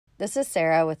This is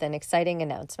Sarah with an exciting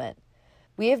announcement.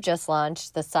 We have just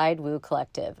launched the Side Woo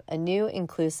Collective, a new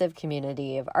inclusive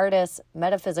community of artists,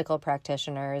 metaphysical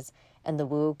practitioners, and the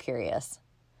woo curious.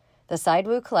 The Side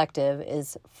Woo Collective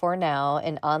is, for now,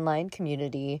 an online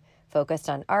community focused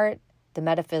on art, the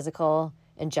metaphysical,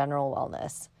 and general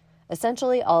wellness.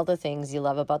 Essentially all the things you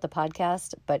love about the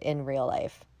podcast, but in real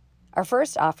life. Our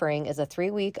first offering is a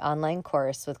 3-week online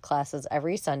course with classes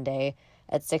every Sunday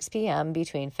at 6 p.m.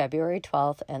 between February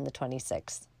 12th and the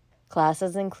 26th.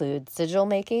 Classes include sigil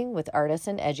making with artist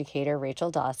and educator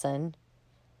Rachel Dawson,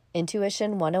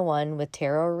 Intuition 101 with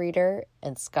tarot reader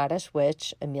and Scottish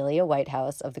witch Amelia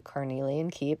Whitehouse of the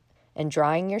Carnelian Keep, and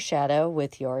drawing your shadow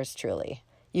with yours truly.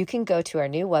 You can go to our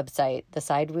new website,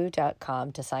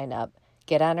 thesidewoo.com, to sign up,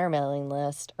 get on our mailing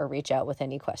list, or reach out with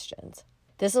any questions.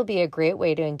 This will be a great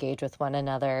way to engage with one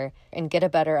another and get a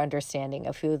better understanding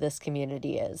of who this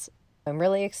community is. I'm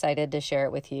really excited to share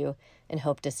it with you and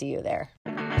hope to see you there.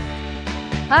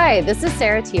 Hi, this is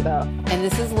Sarah Tebow. And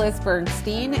this is Liz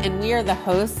Bernstein, and we are the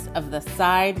hosts of the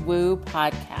Side Woo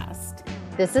podcast.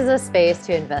 This is a space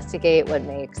to investigate what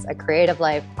makes a creative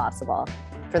life possible,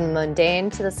 from the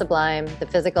mundane to the sublime, the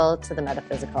physical to the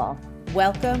metaphysical.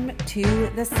 Welcome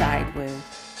to the Side Woo.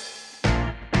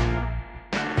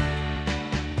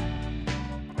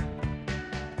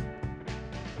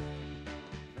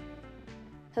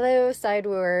 Hello, Side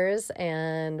Wooers,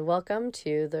 and welcome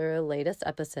to the latest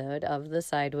episode of the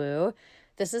Side Woo.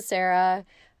 This is Sarah.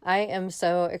 I am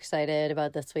so excited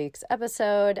about this week's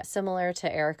episode. Similar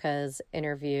to Erica's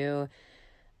interview,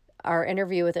 our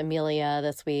interview with Amelia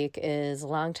this week is a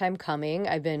long time coming.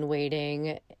 I've been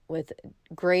waiting with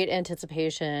great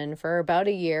anticipation for about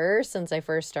a year since I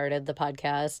first started the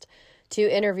podcast to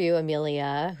interview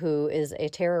Amelia, who is a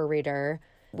tarot reader.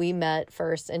 We met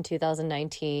first in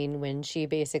 2019 when she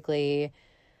basically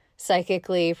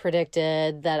psychically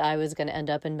predicted that I was going to end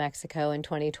up in Mexico in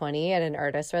 2020 at an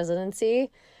artist residency.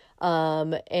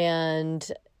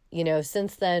 And, you know,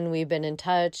 since then we've been in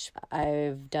touch.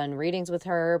 I've done readings with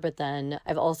her, but then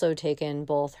I've also taken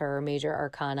both her major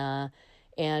arcana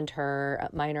and her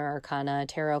minor arcana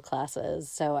tarot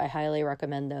classes. So I highly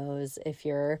recommend those if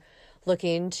you're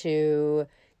looking to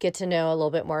get to know a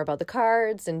little bit more about the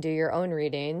cards and do your own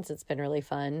readings. It's been really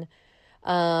fun.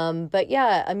 But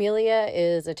yeah, Amelia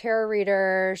is a tarot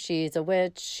reader. She's a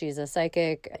witch. She's a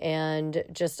psychic and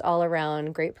just all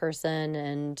around great person.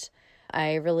 And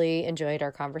I really enjoyed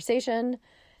our conversation.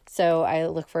 So I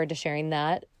look forward to sharing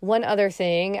that. One other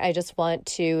thing, I just want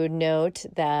to note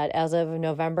that as of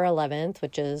November 11th,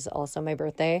 which is also my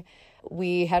birthday,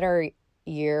 we had our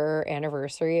year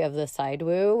anniversary of the Side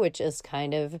Woo, which is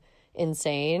kind of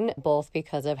insane, both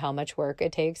because of how much work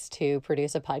it takes to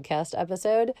produce a podcast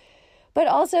episode, but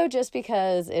also just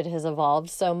because it has evolved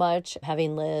so much.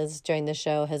 Having Liz join the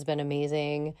show has been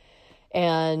amazing.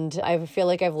 And I feel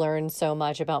like I've learned so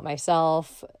much about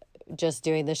myself just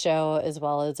doing the show, as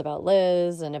well as about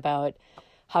Liz and about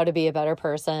how to be a better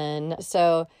person.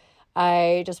 So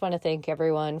I just want to thank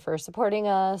everyone for supporting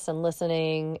us and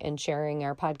listening and sharing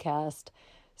our podcast.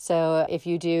 So if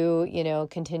you do,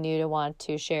 continue to want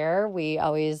to share, we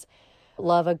always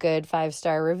love a good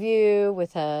 5-star review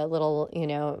with a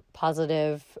little,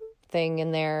 positive thing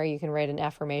in there. You can write an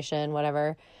affirmation,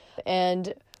 whatever.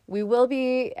 And we will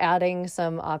be adding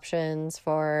some options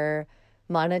for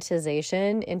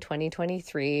monetization in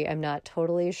 2023. I'm not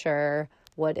totally sure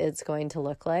what it's going to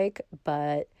look like,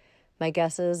 but my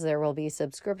guess is there will be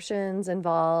subscriptions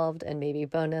involved and maybe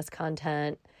bonus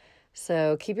content.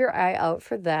 So keep your eye out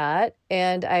for that.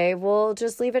 And I will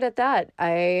just leave it at that.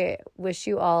 I wish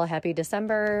you all a happy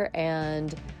December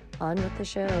and on with the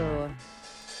show.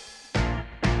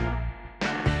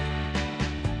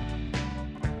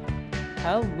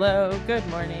 Hello, good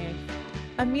morning.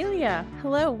 Amelia,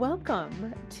 hello,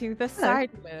 welcome to the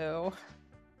Side Woo.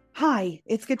 Hi,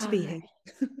 it's good to be here.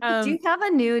 Do you have a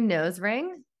new nose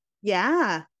ring?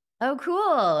 Yeah. Oh,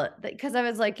 cool. Because I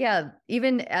was like, yeah,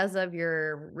 even as of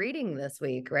your reading this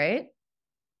week, right?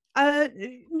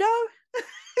 No.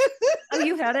 Oh,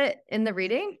 you had it in the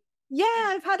reading? Yeah,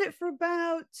 I've had it for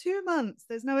about 2 months.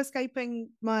 There's no escaping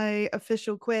my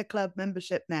official queer club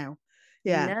membership now.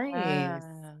 Yeah. Nice.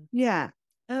 Yeah.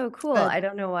 Oh, cool. I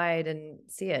don't know why I didn't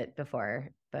see it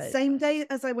before, but same day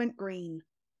as I went green,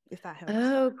 if that helps.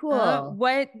 Oh, cool.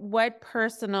 What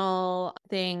personal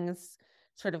things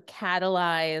sort of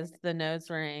catalyzed the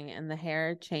nose ring and the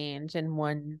hair change in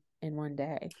one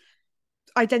day?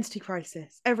 Identity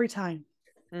crisis every time.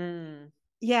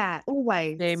 Yeah,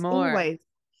 always. Say more. Always.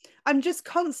 I'm just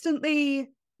constantly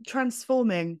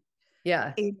transforming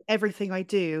in everything I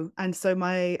do, and so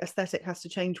my aesthetic has to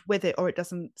change with it or it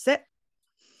doesn't sit.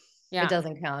 Yeah. It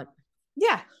doesn't count.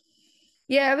 Yeah.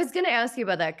 Yeah, I was going to ask you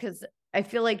about that because I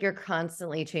feel like you're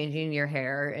constantly changing your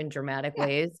hair in dramatic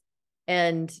ways.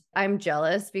 And I'm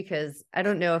jealous because I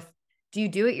don't know do you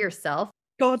do it yourself?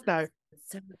 God, no.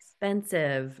 It's so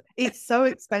expensive. It's so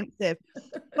expensive.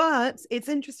 But it's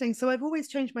interesting. So I've always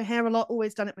changed my hair a lot,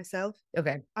 always done it myself.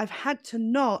 Okay. I've had to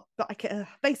not, but I can,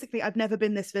 basically, I've never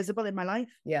been this visible in my life.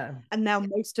 Yeah. And now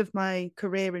most of my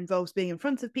career involves being in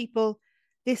front of people.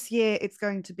 This year, it's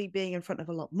going to be being in front of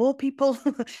a lot more people.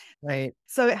 Right.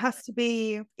 So it has to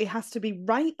be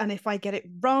right. And if I get it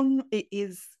wrong, it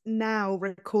is now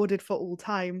recorded for all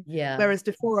time. Yeah. Whereas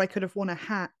before I could have worn a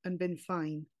hat and been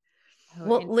fine.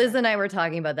 Well, Liz and I were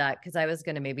talking about that because I was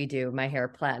going to maybe do my hair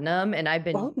platinum, and I've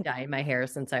been dyeing my hair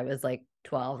since I was like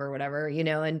 12 or whatever,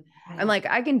 and I'm like,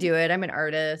 I can do it. I'm an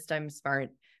artist. I'm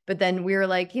smart. But then we were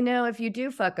like, if you do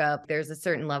fuck up, there's a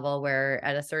certain level where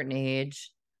at a certain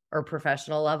age or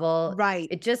professional level, right,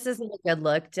 it just isn't a good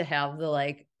look to have the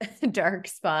like dark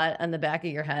spot on the back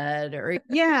of your head. Or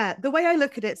yeah, the way I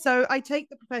look at it. So I take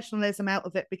the professionalism out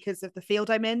of it because of the field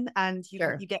I'm in, and you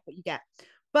get what you get.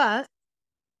 But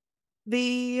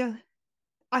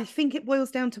I think it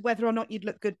boils down to whether or not you'd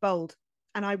look good bald,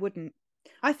 and I wouldn't.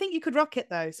 I think you could rock it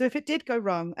though. So if it did go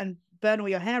wrong and burn all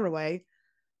your hair away,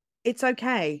 it's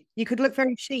okay. You could look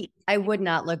very chic. I would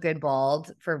not look good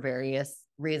bald for various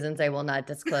reasons I will not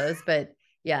disclose, but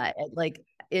yeah,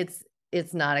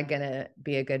 it's not gonna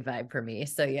be a good vibe for me.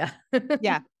 So yeah.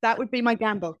 Yeah, that would be my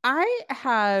gamble. I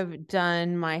have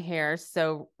done my hair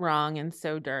so wrong and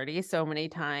so dirty so many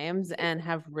times and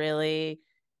have really,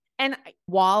 and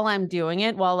while I'm doing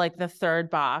it, while like the third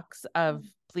box of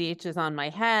bleach is on my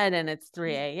head and it's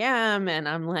 3 a.m. and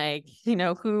I'm like,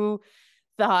 who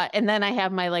thought, and then I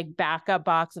have my like backup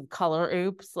box of color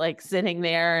oops like sitting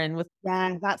there, and with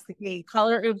that's the key.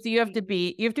 Color oops, you have to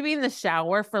be in the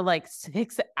shower for like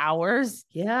 6 hours.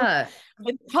 Yeah.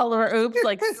 With color oops,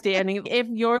 like standing. If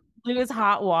your blue is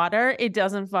hot water, it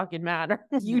doesn't fucking matter.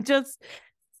 You just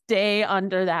stay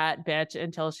under that bitch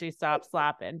until she stops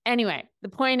slapping. Anyway, the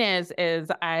point is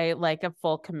I like a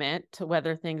full commit to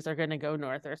whether things are going to go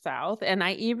north or south. And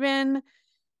I even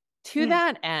to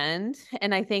that end,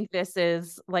 and I think this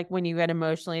is like when you get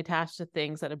emotionally attached to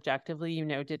things that objectively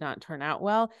did not turn out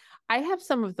well. I have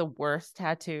some of the worst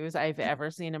tattoos I've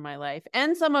ever seen in my life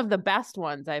and some of the best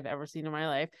ones I've ever seen in my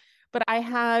life. But I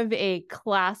have a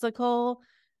classical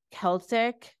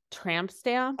Celtic tramp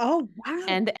stamp. Oh, wow.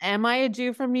 And am I a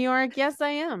Jew from New York? Yes, I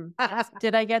am.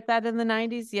 Did I get that in the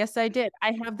 90s? Yes, I did.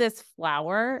 I have this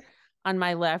flower on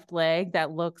my left leg that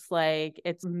looks like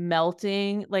it's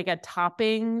melting, like a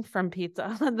topping from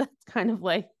pizza that's kind of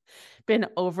like been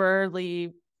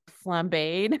overly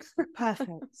flambéed.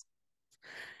 Perfect.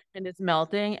 And it's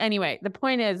melting. Anyway, the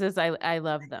point is I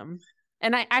love them.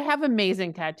 And I have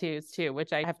amazing tattoos too,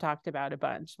 which I have talked about a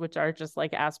bunch, which are just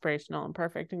like aspirational and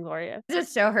perfect and glorious.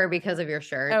 Just show her because of your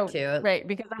shirt too. Right,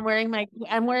 because I'm wearing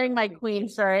my Queen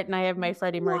shirt and I have my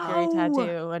Freddie Mercury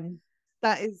tattoo, and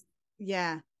that is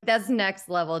that's next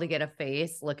level to get a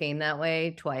face looking that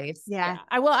way twice. Yeah.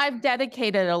 I've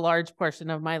dedicated a large portion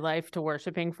of my life to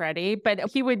worshiping Freddie,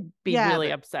 but he would be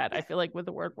really upset, I feel like, with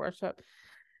the word worship.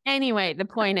 Anyway, the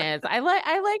point is I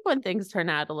like when things turn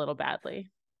out a little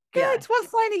badly. Good. Yeah. What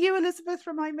sign are you, Elizabeth?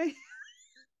 Remind me.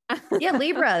 Yeah,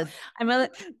 Libras. I'm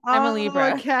a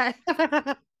Libra. Okay.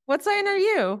 What sign are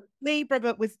you? Libra,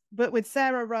 but with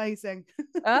Sarah rising.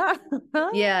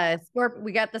 Yeah,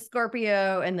 we got the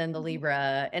Scorpio and then the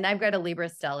Libra, and I've got a Libra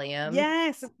stellium.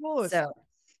 Yes, of course. So,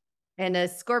 and a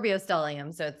Scorpio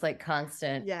stellium, so it's like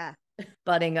constant,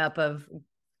 butting up of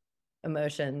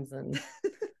emotions and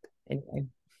anyway.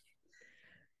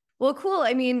 Well, cool.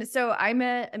 I mean, so I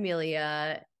met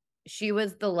Amelia. She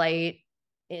was the light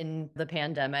in the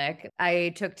pandemic.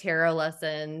 I took tarot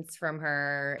lessons from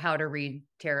her, how to read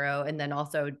tarot, and then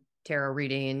also tarot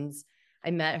readings.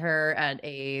 I met her at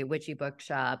a witchy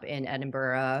bookshop in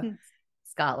Edinburgh,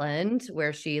 Scotland,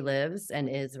 where she lives and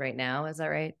is right now. Is that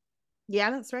right?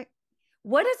 Yeah, that's right.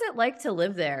 What is it like to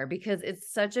live there? Because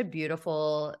it's such a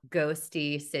beautiful,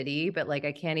 ghosty city, but like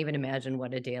I can't even imagine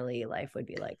what a daily life would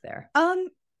be like there.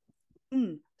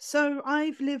 So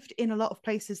I've lived in a lot of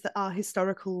places that are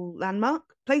historical landmark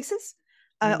places.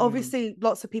 Obviously,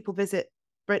 lots of people visit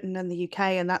Britain and the UK,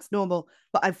 and that's normal.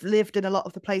 But I've lived in a lot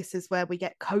of the places where we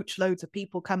get coach loads of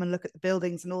people come and look at the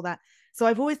buildings and all that. So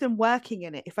I've always been working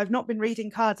in it. If I've not been reading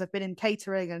cards, I've been in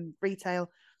catering and retail.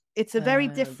 It's a very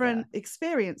different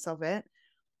experience of it.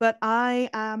 But I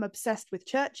am obsessed with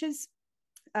churches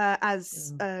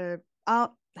as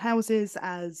art houses,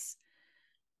 as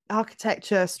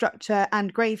architecture, structure,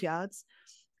 and graveyards.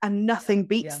 and nothing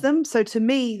beats Yeah. them. So to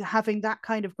me, having that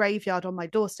kind of graveyard on my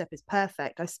doorstep is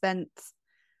perfect. I spent,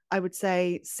 I would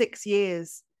say, 6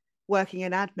 years working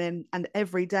in admin, and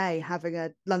every day having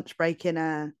a lunch break in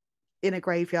a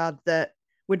graveyard that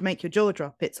would make your jaw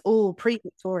drop. It's all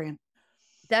pre-Victorian.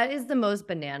 That is the most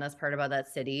bananas part about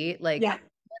that city. Like, Yeah.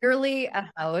 literally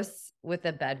a house with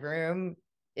a bedroom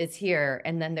is here,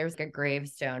 and then there's a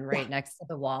gravestone right next to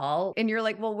the wall, and you're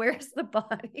like, well, where's the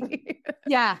body?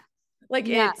 Yeah. Like,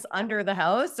 Yeah. it's under the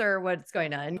house, or what's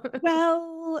going on?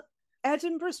 Well,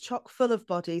 Edinburgh's chock full of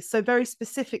bodies. So very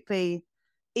specifically,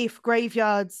 if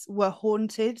graveyards were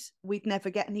haunted, we'd never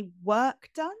get any work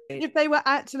done. If they were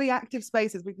actually active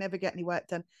spaces, we'd never get any work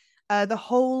done. The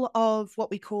whole of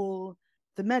what we call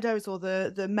the meadows, or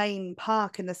the main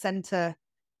park in the centre,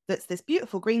 that's this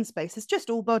beautiful green space, it's just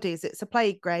all bodies. It's a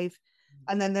plague grave.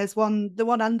 And then there's the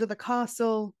one under the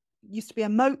castle used to be a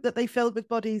moat that they filled with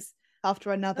bodies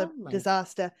after another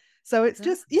disaster. So it's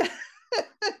just, yeah.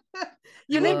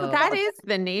 That is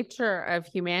the nature of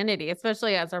humanity,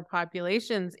 especially as our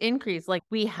populations increase. Like,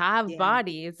 we have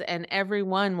bodies, and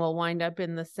everyone will wind up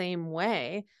in the same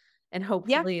way, and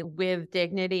hopefully with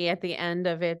dignity at the end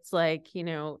of its, like, you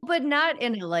know, but not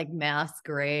in a like mass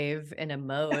grave in a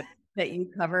moat that you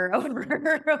cover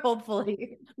over,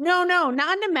 hopefully. No,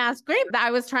 not in a mass grave.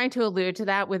 I was trying to allude to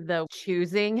that with the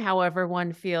choosing however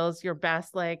one feels your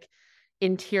best, like,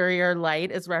 interior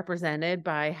light is represented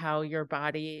by how your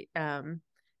body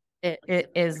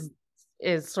it is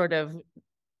sort of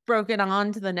broken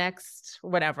on to the next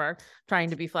whatever, trying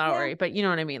to be flowery, but you know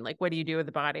what I mean, like, what do you do with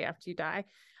the body after you die?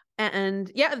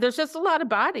 And there's just a lot of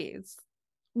bodies.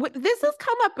 This has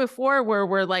come up before, where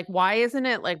we're like, why isn't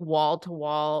it like wall to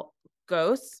wall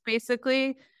ghosts,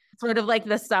 basically, sort of like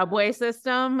the subway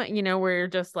system, you know, where you're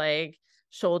just like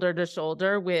shoulder to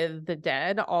shoulder with the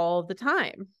dead all the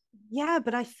time. Yeah,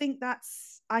 but I think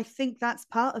that's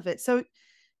part of it. So,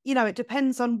 you know, it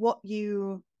depends on what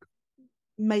you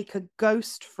make a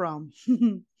ghost from.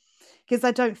 Because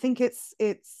I don't think it's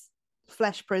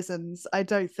flesh prisons. I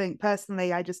just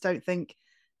don't think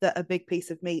that a big piece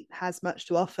of meat has much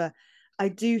to offer. I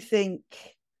do think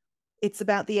it's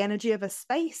about the energy of a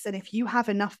space. And if you have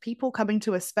enough people coming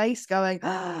to a space going,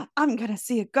 I'm going to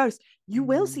see a ghost, you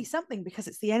will see something, because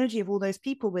it's the energy of all those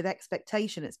people with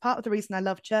expectation. It's part of the reason I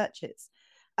love churches.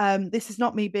 This is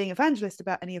not me being evangelist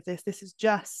about any of this. This is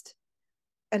just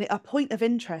a point of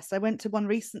interest. I went to one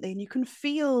recently, and you can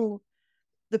feel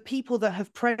the people that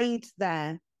have prayed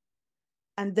there,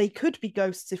 and they could be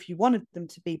ghosts if you wanted them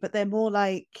to be, but they're more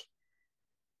like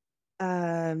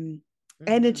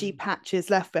energy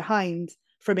patches left behind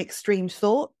from extreme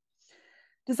thought.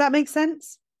 Does that make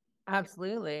sense?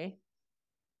 Absolutely.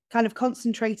 Kind of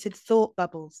concentrated thought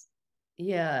bubbles.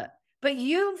 Yeah. But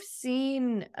you've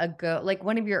seen like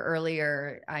one of your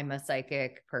earlier I'm a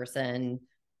psychic person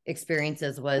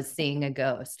experiences was seeing a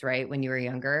ghost, right? When you were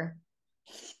younger.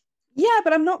 Yeah,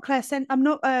 but I'm not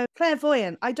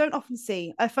clairvoyant. I don't often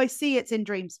see. If I see, it's in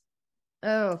dreams.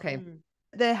 Oh, okay.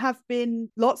 There have been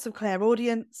lots of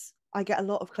clairaudience. I get a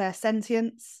lot of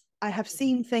clairsentience. I have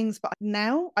seen things, but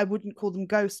now I wouldn't call them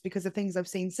ghosts because of things I've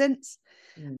seen since.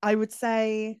 I would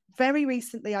say very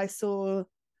recently I saw,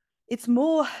 it's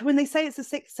more, when they say it's a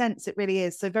sixth sense, it really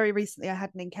is. So very recently I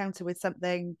had an encounter with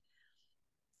something,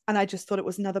 and I just thought it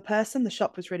was another person. The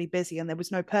shop was really busy and there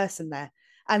was no person there.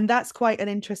 And that's quite an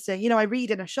interesting, you know, I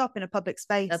read in a shop, in a public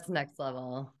space. That's next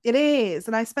level. It is.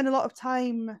 And I spend a lot of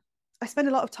time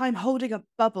holding a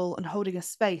bubble and holding a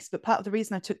space. But part of the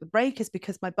reason I took the break is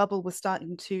because my bubble was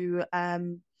starting to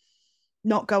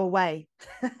not go away.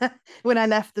 When I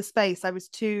left the space, I was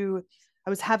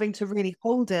having to really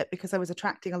hold it because I was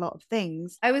attracting a lot of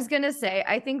things. I was going to say,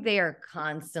 I think they are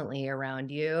constantly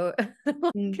around you.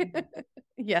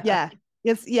 Yeah.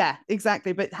 Yes, yeah,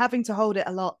 exactly. But having to hold it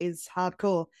a lot is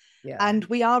hardcore. Yeah. And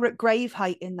we are at grave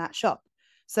height in that shop.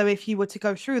 So if you were to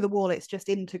go through the wall, it's just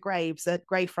into graves, at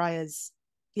Greyfriars,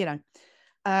 you know.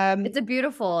 It's a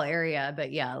beautiful area,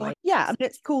 but yeah. Like, yeah, I mean,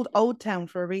 it's called Old Town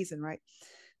for a reason, right?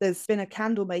 There's been a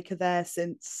candle maker there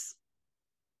since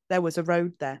there was a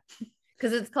road there.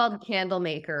 Because it's called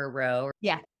Candlemaker Row.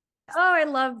 Yeah. Oh, I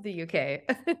love the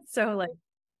UK. So like.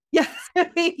 Yeah.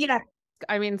 Yeah.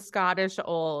 I mean, Scottish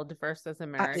old versus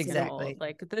American old.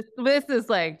 Like this is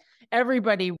like,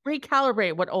 everybody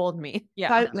recalibrate what old means. Yeah,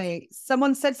 totally.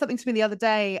 Someone said something to me the other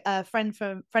day. A friend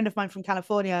of mine from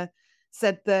California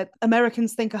said that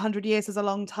Americans think 100 years is a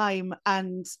long time,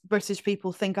 and British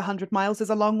people think 100 miles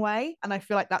is a long way. And I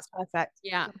feel like that's perfect.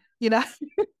 Yeah, you know,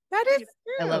 that is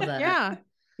true. I love that.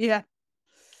 Yeah.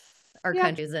 Our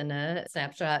country's in a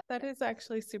snapshot. That is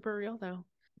actually super real, though.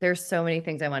 There's so many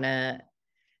things I want to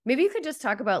Maybe you could just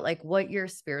talk about like what your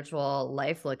spiritual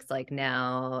life looks like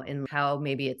now and how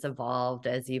maybe it's evolved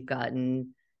as you've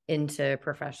gotten into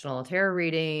professional tarot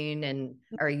reading. And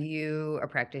are you a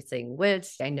practicing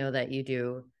witch? I know that you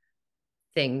do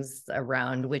things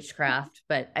around witchcraft,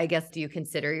 but I guess, do you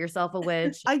consider yourself a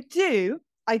witch? I do.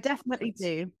 I definitely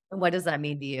do. What does that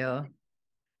mean to you?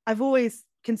 I've always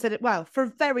considered, well, for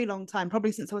a very long time,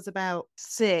 probably since I was about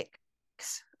 6,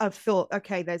 I've thought,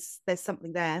 okay, there's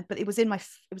something there. But it was in my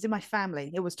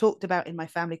family. It was talked about in my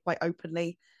family quite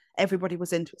openly. Everybody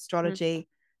was into astrology.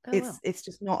 It's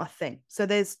just not a thing. So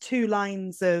there's 2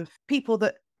 lines of people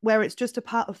that where it's just a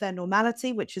part of their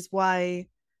normality, which is why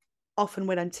often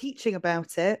when I'm teaching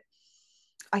about it,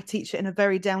 I teach it in a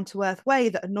very down-to-earth way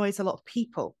that annoys a lot of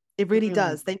people. It really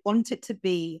does. They want it to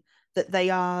be that they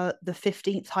are the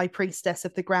 15th high priestess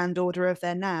of the grand order of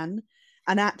their nan,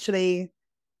 and actually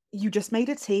you just made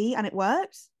a tea and it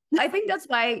works. I think that's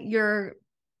why your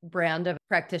brand of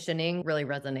practitioning really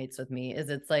resonates with me, is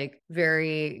it's like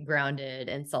very grounded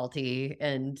and salty,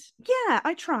 and yeah,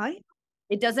 I try.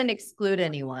 It doesn't exclude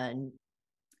anyone.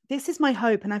 This is my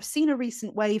hope. And I've seen a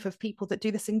recent wave of people that do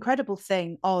this incredible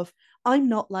thing of, I'm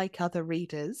not like other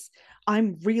readers.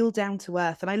 I'm real down to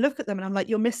earth. And I look at them and I'm like,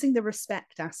 you're missing the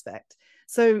respect aspect.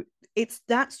 So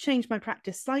that's changed my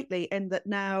practice slightly in that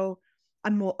now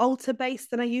I'm more altar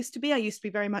based than I used to be. I used to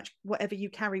be very much whatever you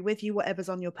carry with you, whatever's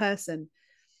on your person.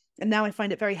 And now I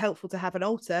find it very helpful to have an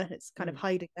altar. It's kind of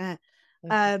hiding there.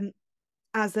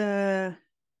 As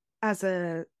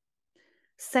a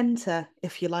center,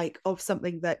 if you like, of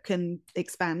something that can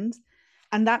expand.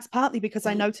 And that's partly because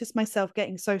I noticed myself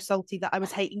getting so salty that I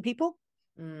was hating people,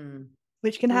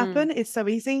 which can happen. It's so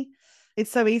easy. It's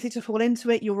so easy to fall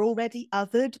into it. You're already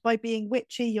othered by being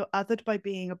witchy. You're othered by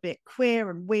being a bit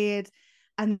queer and weird.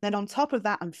 And then on top of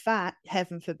that, I'm fat,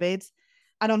 heaven forbid.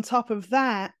 And on top of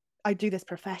that, I do this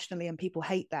professionally and people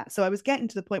hate that. So I was getting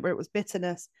to the point where it was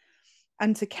bitterness.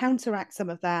 And to counteract some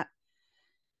of that,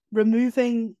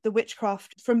 removing the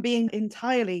witchcraft from being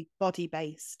entirely body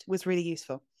based was really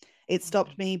useful. It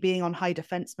stopped me being on high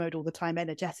defense mode all the time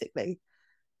energetically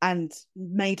and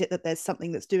made it that there's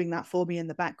something that's doing that for me in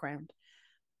the background.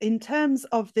 In terms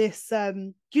of this,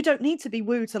 you don't need to be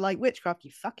woo to like witchcraft.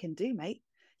 You fucking do, mate.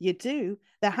 You do.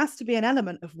 There has to be an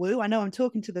element of woo. I know I'm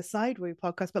talking to the Side Woo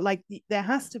podcast, but like there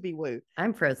has to be woo.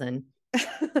 I'm frozen.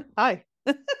 Hi.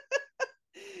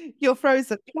 You're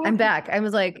frozen. I'm back. I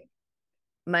was like,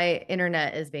 my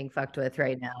internet is being fucked with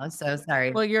right now. So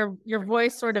sorry. Well, your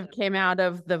voice sort of came out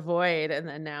of the void and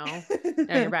then now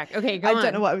you're back. Okay, go on. I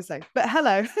don't know what I was saying, but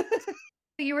hello.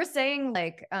 You were saying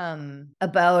like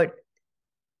about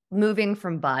moving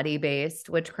from body-based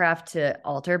witchcraft to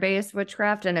altar-based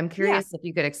witchcraft. And I'm curious if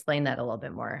you could explain that a little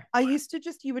bit more. I used to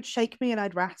just, you would shake me and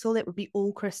I'd rattle. It would be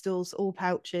all crystals, all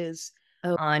pouches.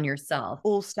 On yourself.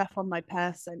 All stuff on my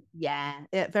person. Yeah,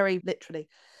 very literally.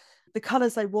 The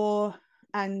colors I wore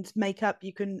and makeup,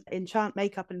 you can enchant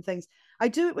makeup and things. I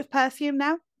do it with perfume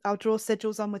now. I'll draw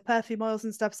sigils on with perfume oils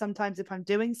and stuff sometimes if I'm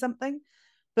doing something,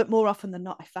 but more often than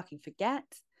not, I fucking forget.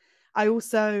 I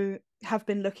also have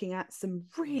been looking at some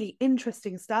really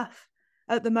interesting stuff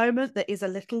at the moment that is a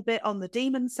little bit on the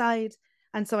demon side.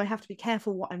 And so I have to be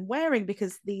careful what I'm wearing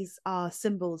because these are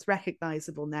symbols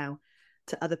recognizable now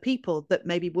to other people that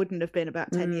maybe wouldn't have been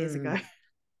about 10 years ago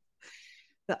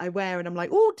that I wear. And I'm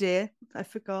like, oh dear, I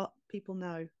forgot. People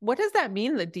know. What does that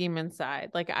mean, the demon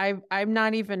side? Like I'm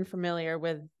not even familiar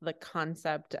with the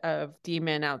concept of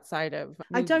demon outside of movies.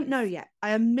 I don't know yet. I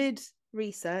am mid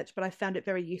research, but I found it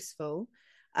very useful.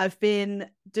 I've been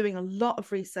doing a lot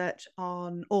of research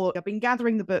on, or I've been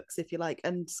gathering the books, if you like,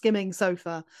 and skimming so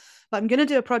far, but I'm going to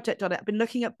do a project on it. I've been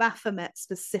looking at Baphomet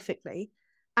specifically.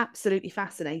 Absolutely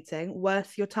fascinating,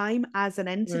 worth your time as an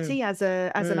entity, as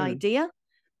an idea,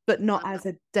 but not as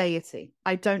a deity.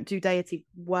 I don't do deity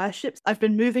worship. I've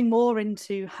been moving more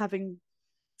into having,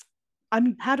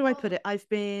 how do I put it? I've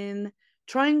been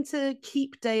trying to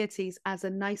keep deities as a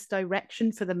nice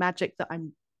direction for the magic that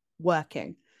I'm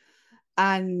working.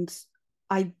 And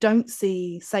I don't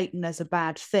see Satan as a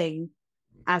bad thing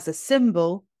as a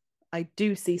symbol. I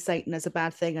do see Satan as a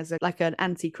bad thing as like an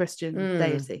anti-Christian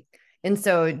deity. And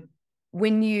so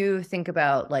when you think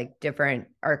about like different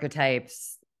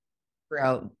archetypes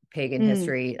throughout pagan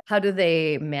history, how do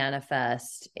they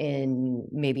manifest in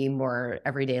maybe more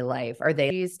everyday life? Are they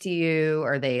these to you?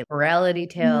 Are they morality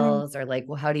tales? Or like,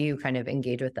 well, how do you kind of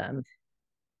engage with them?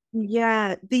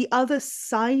 Yeah, the other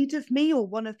side of me, or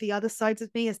one of the other sides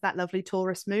of me, is that lovely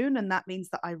Taurus moon. And that means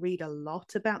that I read a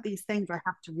lot about these things. I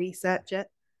have to research it,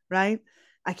 right?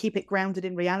 I keep it grounded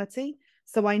in reality.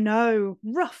 So I know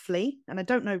roughly, and I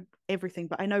don't know everything,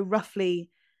 but I know roughly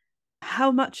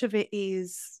how much of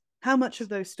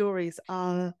those stories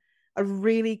are a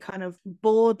really kind of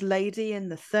bored lady in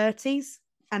the 30s,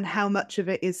 and how much of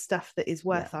it is stuff that is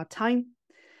worth our time.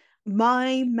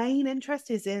 My main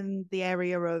interest is in the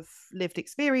area of lived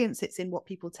experience. It's in what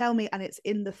people tell me, and it's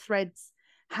in the threads,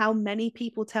 how many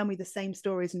people tell me the same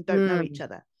stories and don't know each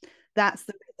other. That's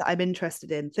the bit that I'm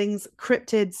interested in. Things,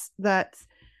 cryptids that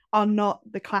are not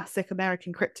the classic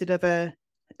American cryptid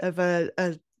of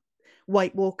a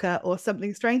White Walker or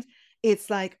something strange. It's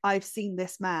like, I've seen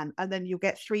this man, and then you'll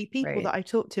get 3 people that I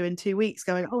talk to in 2 weeks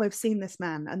going, oh, I've seen this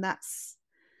man, and that's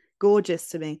gorgeous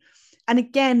to me. And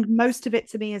again, most of it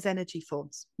to me is energy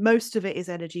forms. Most of it is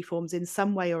energy forms in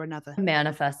some way or another.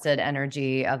 Manifested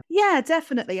energy of. Yeah,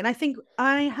 definitely. And I think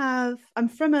I have a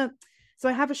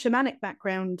shamanic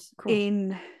background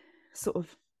in sort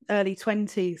of early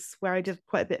 20s, where I did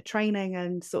quite a bit of training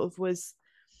and sort of was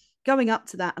going up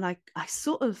to that. And I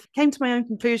sort of came to my own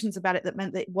conclusions about it that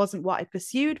meant that it wasn't what I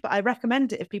pursued, but I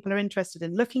recommend it if people are interested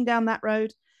in looking down that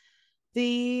road.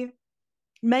 The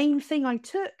main thing I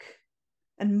took,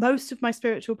 and most of my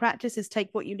spiritual practice, is take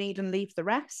what you need and leave the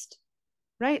rest,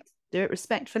 right? Do it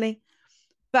respectfully.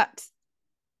 But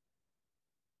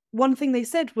one thing they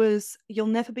said was, you'll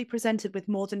never be presented with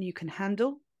more than you can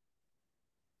handle,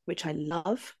 which I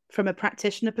love from a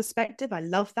practitioner perspective. I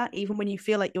love that. Even when you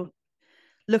feel like you're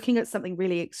looking at something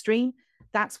really extreme,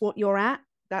 that's what you're at.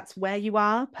 That's where you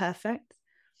are. Perfect.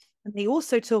 And they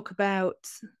also talk about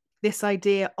this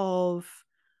idea of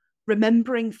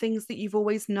remembering things that you've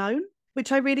always known,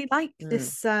 which I really like.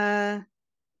 This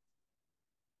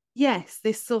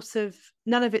this sort of,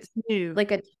 none of it's new.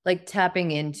 Like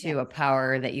tapping into a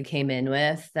power that you came in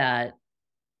with that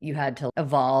you had to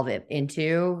evolve it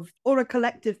into. Or a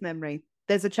collective memory.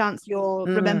 There's a chance you're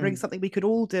remembering something we could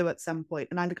all do at some point.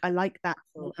 And I like that.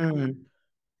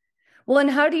 Well, and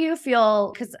how do you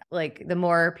feel? Because like the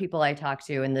more people I talk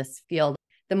to in this field,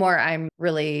 the more I'm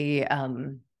really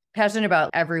passionate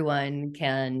about everyone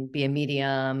can be a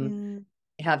medium,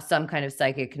 have some kind of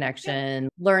psychic connection,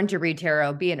 learn to read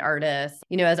tarot, be an artist.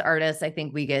 You know, as artists, I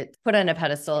think we get put on a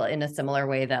pedestal in a similar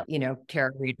way that, you know,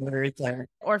 tarot readers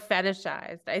or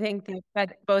fetishized. I think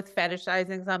both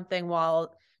fetishizing something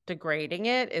while degrading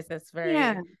it is this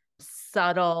very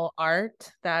subtle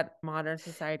art that modern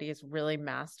society has really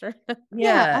mastered.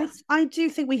 I do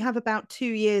think we have about 2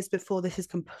 years before this is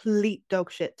complete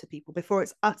dog shit to people, before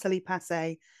it's utterly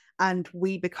passe and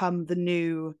we become the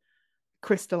new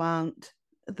crystal aunt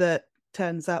that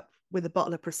turns up with a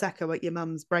bottle of Prosecco at your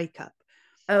mum's breakup.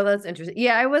 Oh, that's interesting.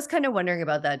 Yeah, I was kind of wondering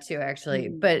about that too, actually.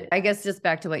 But I guess just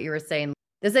back to what you were saying,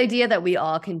 this idea that we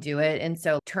all can do it. And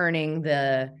so turning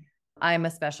the I'm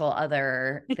a special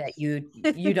other that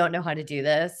you don't know how to do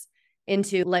this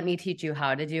into let me teach you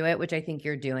how to do it, which I think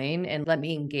you're doing, and let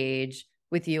me engage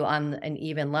with you on an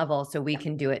even level so we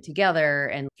can do it together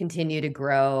and continue to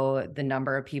grow the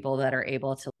number of people that are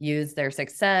able to use their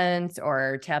sixth sense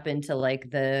or tap into like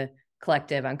the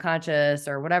collective unconscious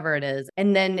or whatever it is.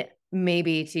 And then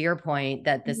maybe to your point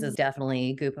that this is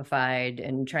definitely goopified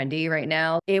and trendy right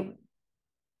now, it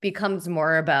becomes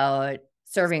more about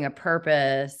serving a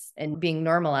purpose and being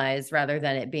normalized rather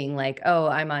than it being like, oh,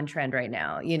 I'm on trend right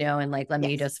now, you know, and like, let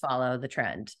me just follow the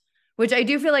trend, which I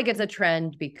do feel like it's a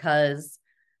trend because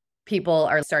people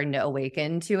are starting to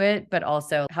awaken to it, but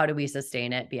also how do we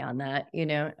sustain it beyond that, you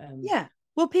know?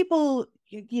 Well, people,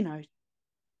 you know,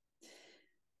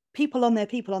 people on their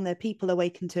people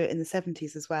awaken to it in the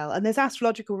 70s as well. And there's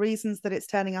astrological reasons that it's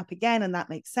turning up again, and that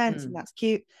makes sense and that's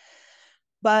cute.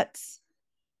 But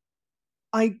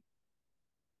I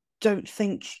don't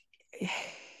think,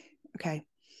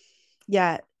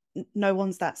 no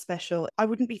one's that special. I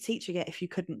wouldn't be teaching it if you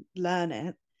couldn't learn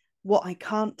it. What I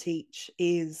can't teach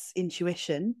is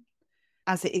intuition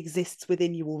as it exists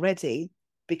within you already,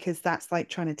 because that's like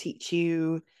trying to teach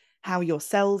you how your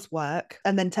cells work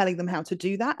and then telling them how to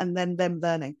do that and then them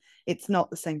learning. It's not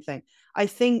the same thing. I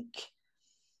think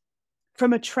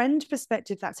from a trend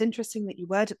perspective, that's interesting that you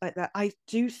word it like that. I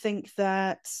do think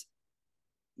that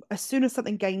as soon as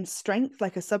something gains strength,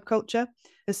 like a subculture,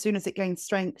 as soon as it gains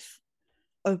strength,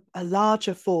 a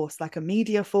larger force, like a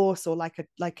media force or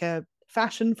like a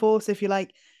fashion force, if you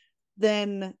like,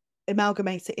 then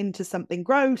amalgamate it into something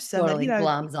gross and totally then, you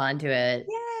know, gloms onto it.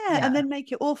 And then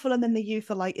make it awful, and then the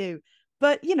youth are like, ew.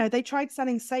 But you know, they tried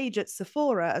selling sage at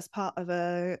Sephora as part of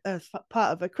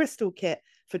a crystal kit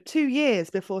for 2 years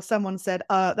before someone said,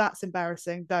 that's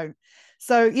embarrassing, don't.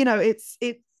 So, you know, it's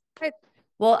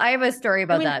well, I have a story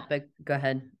about that, but go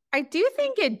ahead. I do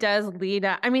think it does lead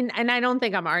up. I mean, and I don't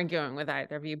think I'm arguing with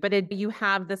either of you, but you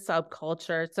have the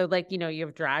subculture. So like, you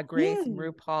have Drag Race and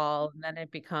RuPaul, and then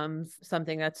it becomes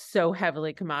something that's so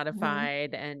heavily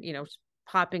commodified and,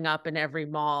 popping up in every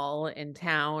mall in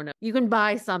town. You can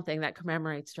buy something that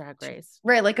commemorates Drag Race.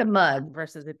 Right, like a mug.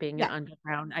 Versus it being an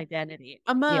underground identity.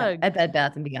 A mug. At Bed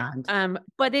Bath & Beyond.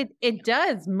 But it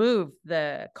does move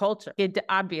the culture. It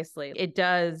obviously, it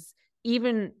does,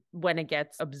 even when it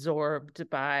gets absorbed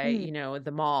by,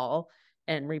 the mall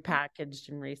and repackaged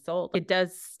and resold, it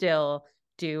does still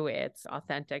do its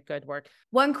authentic good work.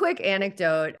 One quick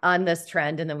anecdote on this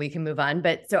trend, and then we can move on.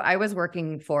 But so I was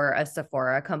working for a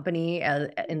Sephora company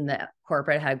in the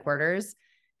corporate headquarters.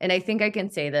 And I think I can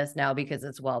say this now because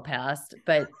it's well past.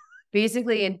 But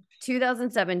basically in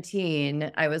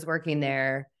 2017, I was working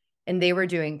there and they were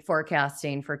doing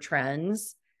forecasting for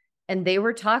trends. And they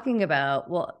were talking about,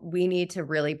 well, we need to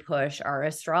really push our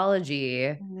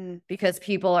astrology because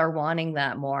people are wanting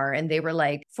that more. And they were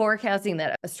like forecasting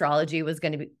that astrology was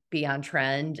going to be on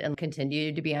trend and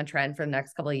continue to be on trend for the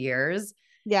next couple of years.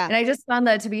 Yeah. And I just found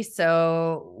that to be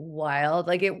so wild.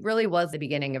 Like it really was the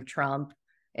beginning of Trump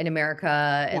in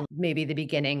America and maybe the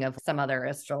beginning of some other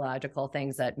astrological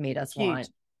things that made us want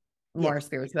more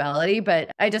spirituality.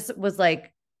 But I just was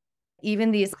like,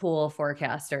 even these cool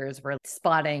forecasters were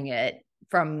spotting it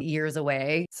from years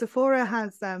away. Sephora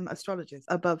has astrologers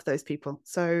above those people.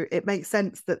 So it makes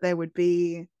sense that there would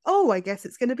be, I guess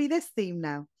it's going to be this theme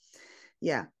now.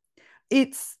 Yeah.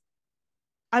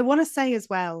 I want to say as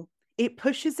well, it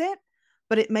pushes it,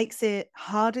 but it makes it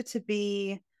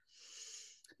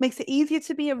easier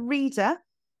to be a reader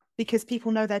because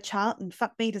people know their chart, and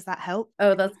fuck me, does that help?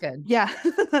 Oh, that's good. Yeah.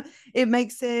 It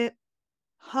makes it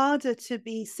harder to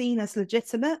be seen as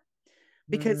legitimate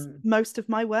because most of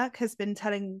my work has been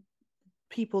telling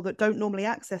people that don't normally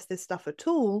access this stuff at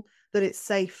all that it's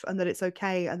safe and that it's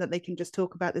okay and that they can just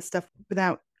talk about this stuff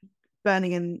without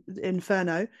burning in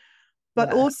inferno.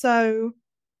 But also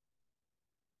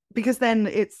because then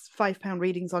it's £5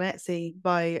 readings on Etsy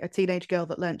by a teenage girl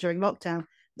that learned during lockdown.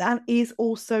 That is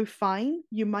also fine.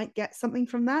 You might get something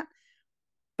from that,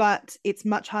 but it's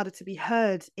much harder to be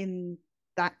heard in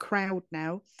that crowd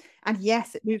now. And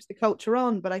yes, it moves the culture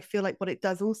on, but I feel like what it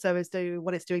does also is do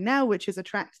what it's doing now, which is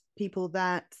attract people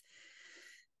that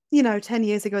 10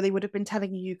 years ago they would have been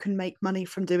telling you can make money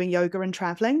from doing yoga and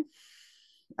traveling,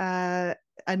 and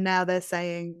now they're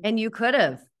saying, and you could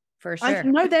have, for sure.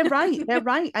 No, they're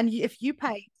right. And if you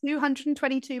pay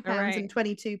 £222 and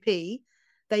 22p,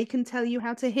 they can tell you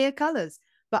how to hear colors.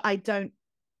 But I don't.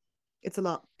 It's a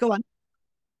lot. Go on.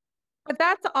 But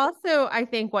that's also, I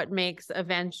think, what makes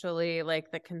eventually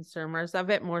like the consumers of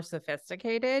it more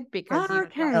sophisticated, because you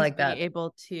have to be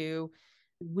able to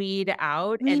weed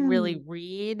out and really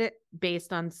read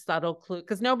based on subtle clues.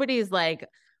 Because nobody's like,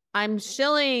 I'm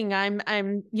shilling,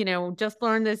 I'm just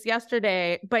learned this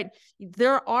yesterday. But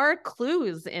there are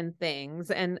clues in things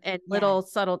and little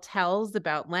subtle tells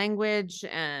about language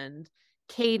and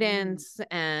cadence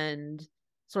and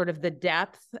sort of the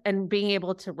depth, and being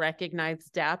able to recognize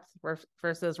depth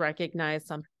versus recognize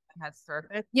something that has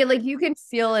surface. Yeah, like you can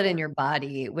feel it in your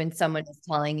body when someone is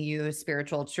telling you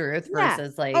spiritual truth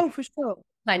versus like, for sure,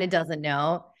 kind of doesn't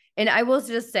know. And I will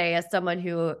just say, as someone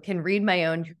who can read my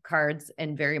own cards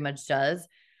and very much does,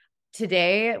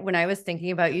 today, when I was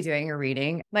thinking about you doing a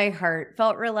reading, my heart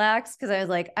felt relaxed because I was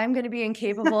like, I'm going to be in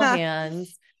capable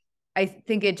hands. I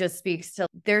think it just speaks to,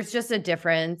 there's just a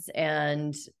difference,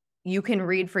 and you can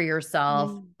read for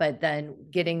yourself, but then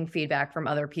getting feedback from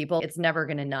other people, it's never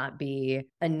going to not be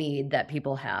a need that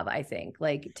people have, I think,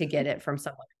 like to get it from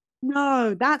someone.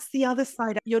 No, that's the other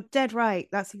side. You're dead right.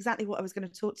 That's exactly what I was going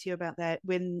to talk to you about there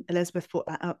when Elizabeth brought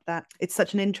that up, that it's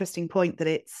such an interesting point that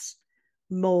it's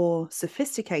more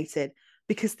sophisticated,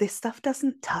 because this stuff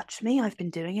doesn't touch me. I've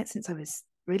been doing it since I was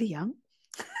really young.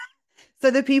 So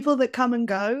the people that come and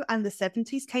go, and the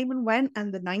 70s came and went,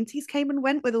 and the 90s came and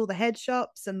went with all the head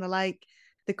shops and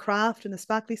the craft and the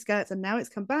sparkly skirts, and now it's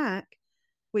come back,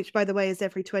 which by the way is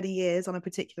every 20 years on a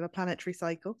particular planetary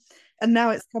cycle. And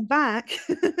now it's come back.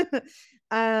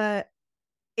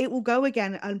 It will go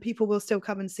again, and people will still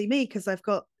come and see me because I've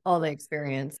got all the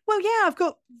experience. Well, yeah, I've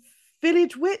got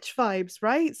village witch vibes,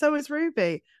 right? So is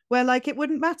Ruby, where like it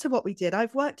wouldn't matter what we did.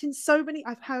 I've worked in so many,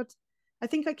 I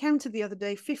think I counted the other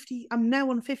day, 50, I'm now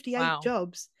on 58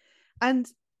 jobs. And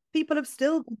people have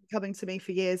still been coming to me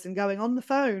for years and going on the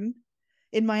phone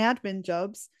in my admin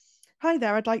jobs. Hi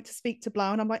there, I'd like to speak to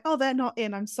Blau. And I'm like, oh, they're not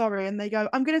in, I'm sorry. And they go,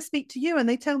 I'm going to speak to you. And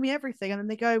they tell me everything. And then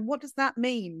they go, what does that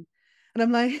mean? And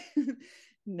I'm like,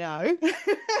 No.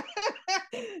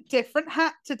 Different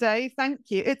hat today. Thank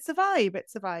you. It's a vibe.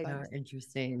 It's a vibe. Oh,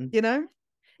 interesting. You know?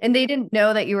 And they didn't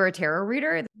know that you were a tarot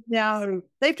reader? No.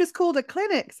 They've just called a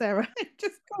clinic, Sarah. They've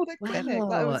just called a clinic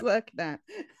that I was Wow. working at.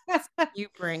 You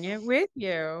bring it with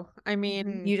you. I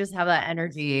mean, You just have that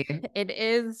energy. it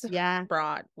is Yeah.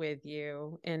 brought with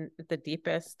you in the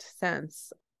deepest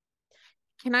sense.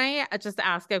 Can I just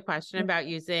ask a question about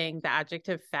using the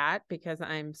adjective fat? Because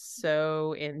I'm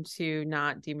so into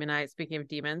speaking of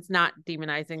demons, not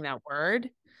demonizing that word.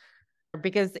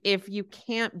 Because if you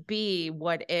can't be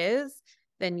what is,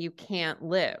 then you can't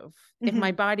live. If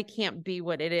my body can't be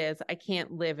what it is, I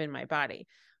can't live in my body.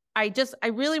 I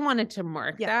really wanted to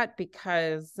mark that,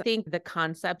 because I think the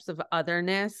concepts of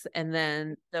otherness and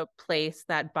then the place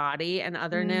that body and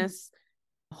otherness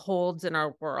holds in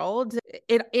our world,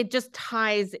 it just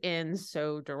ties in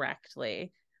so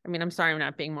directly. I mean, I'm sorry I'm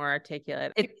not being more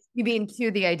articulate. You mean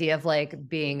to the idea of like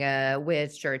being a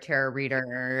witch or a tarot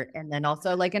reader, and then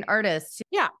also like an artist.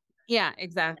 Yeah,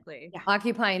 exactly.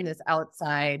 Occupying this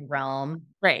outside realm.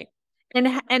 Right.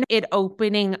 And it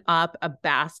opening up a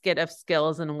basket of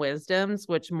skills and wisdoms,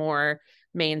 which more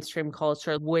mainstream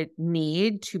culture would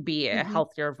need to be a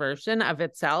healthier version of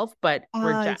itself, but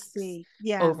rejects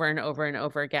over and over and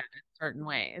over again in certain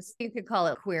ways. You could call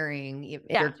it queering.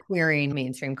 You're queering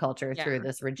mainstream culture through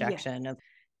this rejection of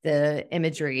the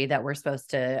imagery that we're supposed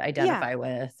to identify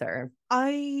with. Or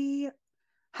I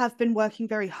have been working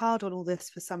very hard on all this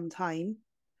for some time.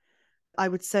 I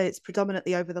would say it's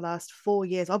predominantly over the last 4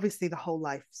 years, obviously the whole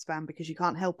lifespan, because you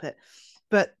can't help it.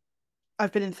 But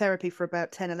I've been in therapy for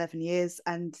about 10, 11 years.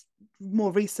 And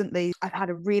more recently, I've had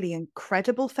a really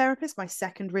incredible therapist, my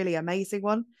second really amazing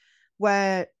one,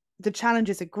 where the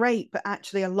challenges are great, but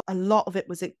actually a lot of it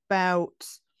was about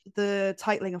the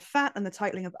titling of fat and the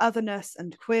titling of otherness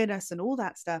and queerness and all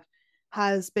that stuff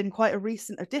has been quite a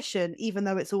recent addition, even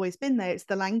though it's always been there. It's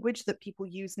the language that people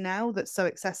use now that's so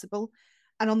accessible.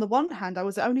 And on the one hand, I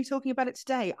was only talking about it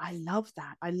today. I love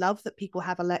that. I love that people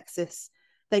have a lexis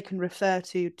they can refer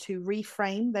to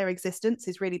reframe their existence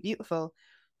is really beautiful.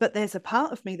 But there's a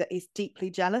part of me that is deeply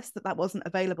jealous that wasn't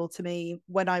available to me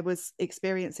when I was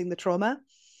experiencing the trauma,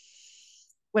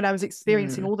 when I was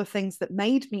experiencing all the things that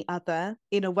made me other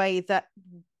in a way that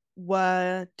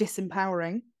were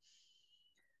disempowering.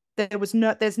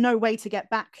 There's no way to get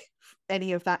back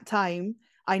any of that time.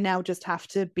 I now just have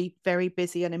to be very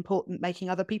busy and important making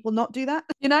other people not do that,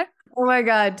 you know? Oh my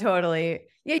God, totally.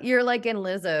 Yeah, you're like in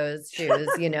Lizzo's shoes,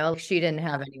 you know, she didn't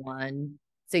have anyone.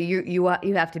 So you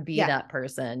have to be that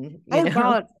person. You know?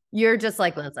 God. You're just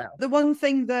like Lizzo. The one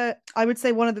thing that I would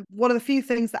say, one of the few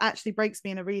things that actually breaks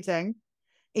me in a reading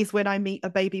is when I meet a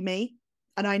baby me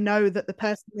and I know that the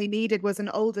person they needed was an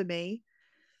older me.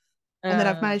 And then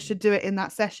I've managed to do it in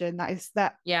that session.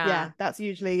 That's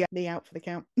usually me out for the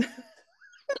count.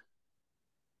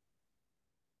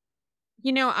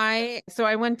 You know, I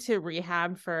went to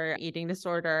rehab for eating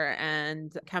disorder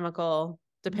and chemical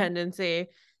dependency.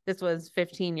 This was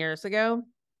 15 years ago,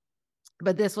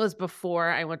 but this was before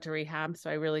I went to rehab.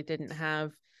 So I really didn't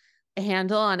have a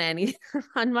handle on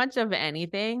on much of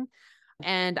anything.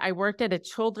 And I worked at a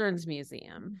children's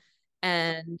museum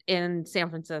and in San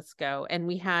Francisco, and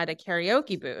we had a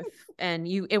karaoke booth, and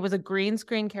it was a green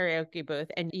screen karaoke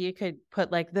booth, and you could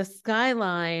put like the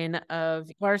skyline of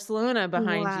Barcelona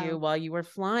behind you while you were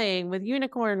flying with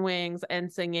unicorn wings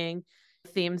and singing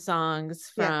theme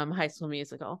songs from High School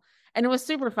Musical. And it was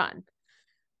super fun.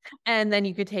 And then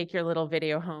you could take your little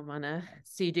video home on a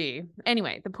CD.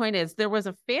 Anyway, the point is there was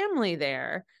a family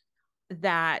there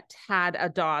that had a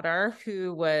daughter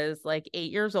who was like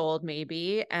 8 years old,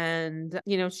 maybe. And,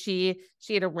 you know, she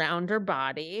had a rounder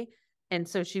body. And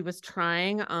so she was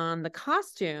trying on the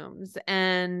costumes,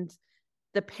 and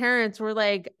the parents were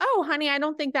like, "Oh, honey, I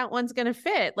don't think that one's going to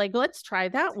fit. Like, let's try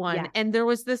that one." Yeah. And there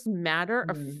was this matter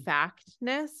of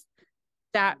factness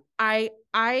that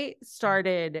I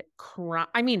started crying.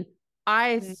 I mean,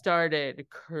 I started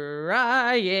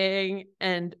crying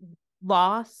and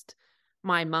lost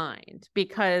my mind,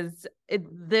 because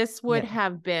this would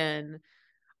have been,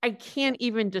 I can't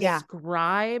even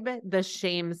describe the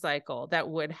shame cycle that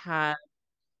would have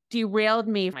derailed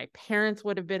me. My parents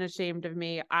would have been ashamed of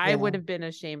me. I would have been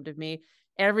ashamed of me.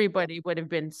 Everybody would have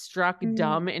been struck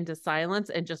dumb into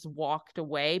silence and just walked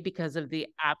away because of the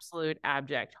absolute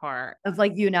abject horror of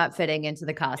like you not fitting into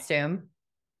the costume.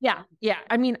 Yeah.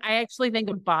 I mean, I actually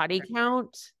think a body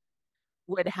count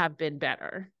would have been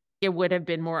better. It would have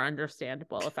been more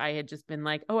understandable if I had just been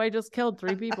like, "Oh, I just killed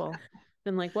 3 people."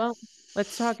 Been like, "Well,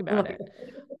 let's talk about it."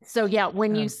 So yeah,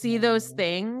 when you see those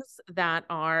things that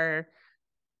are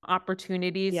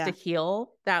opportunities to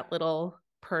heal that little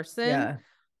person,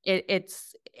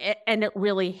 and it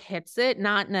really hits it,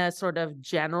 not in a sort of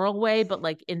general way, but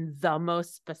like in the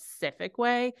most specific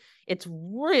way. It's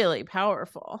really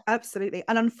powerful. Absolutely.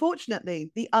 And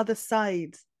unfortunately, the other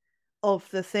side of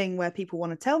the thing where people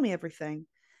want to tell me everything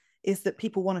is that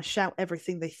people want to shout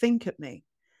everything they think at me.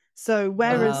 So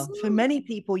whereas for many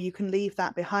people, you can leave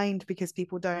that behind because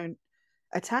people don't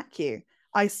attack you,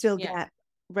 I still get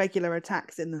regular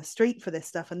attacks in the street for this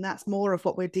stuff. And that's more of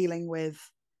what we're dealing with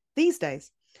these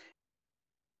days.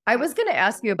 I was going to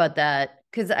ask you about that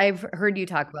because I've heard you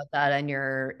talk about that on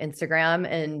your Instagram.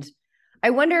 And I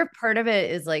wonder if part of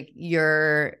it is like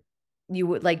you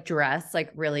would like dress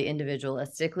like really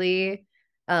individualistically.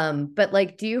 But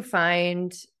like, do you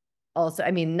find also,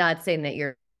 I mean, not saying that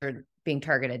you're being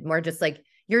targeted, more just like,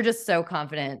 you're just so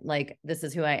confident, like, this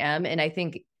is who I am. And I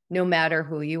think no matter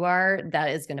who you are,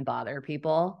 that is going to bother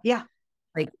people. Yeah.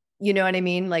 Like, you know what I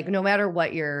mean? Like, no matter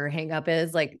what your hang up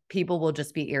is, like, people will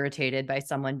just be irritated by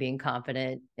someone being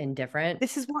confident and different.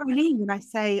 This is what I mean when I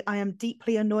say I am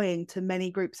deeply annoying to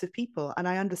many groups of people. And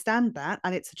I understand that.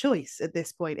 And it's a choice at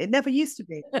this point. It never used to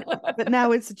be. But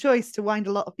now it's a choice to wind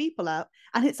a lot of people up.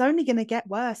 And it's only going to get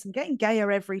worse. I'm getting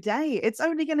gayer every day. It's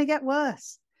only going to get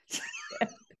worse.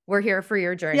 We're here for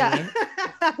your journey. Yeah.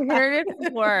 Here to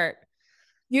support.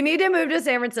 You need to move to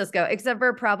San Francisco, except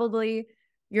for probably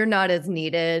you're not as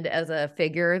needed as a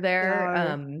figure there.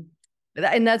 No.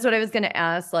 And that's what I was going to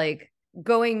ask. Like,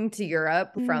 going to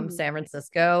Europe from San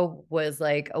Francisco was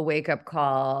like a wake-up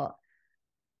call.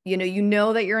 You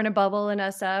know that you're in a bubble in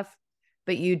SF,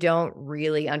 but you don't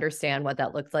really understand what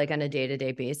that looks like on a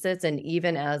day-to-day basis. And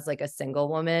even as like a single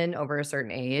woman over a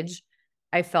certain age,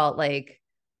 I felt like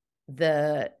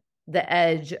the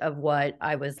edge of what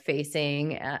I was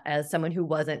facing as someone who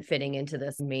wasn't fitting into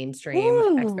this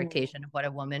mainstream expectation of what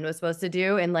a woman was supposed to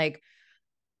do. And like,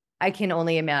 I can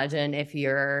only imagine if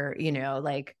you're,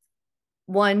 like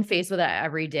one faced with that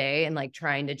every day and like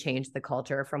trying to change the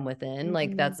culture from within,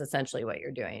 like that's essentially what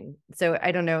you're doing. So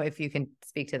I don't know if you can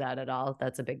speak to that at all.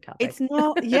 That's a big topic. It's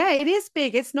not, it is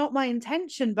big. It's not my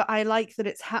intention, but I like that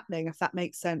it's happening, if that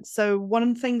makes sense. So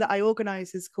one thing that I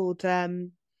organize is called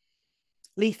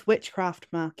Leith Witchcraft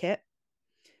Market,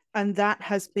 and that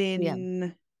has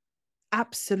been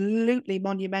absolutely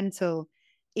monumental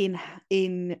in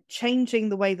changing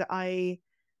the way that I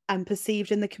am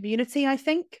perceived in the community. I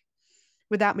think,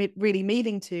 without me really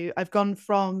meaning to, I've gone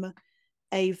from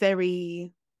a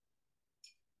very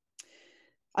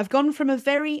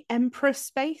Empress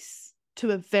space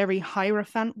to a very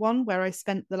Hierophant one, where I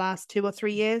spent the last 2 or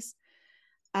 3 years.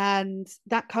 And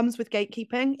that comes with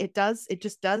gatekeeping. It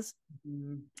just does.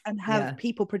 And have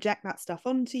people project that stuff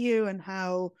onto you, and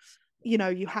how,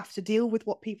 you have to deal with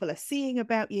what people are seeing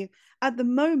about you. At the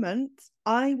moment,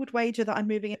 I would wager that I'm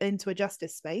moving into a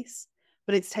justice space,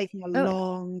 but it's taking a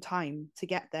long time to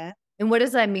get there. And what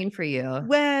does that mean for you?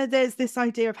 Where there's this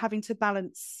idea of having to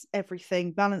balance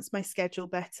everything, balance my schedule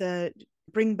better,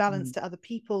 bring balance to other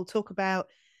people, talk about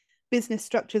business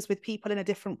structures with people in a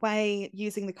different way,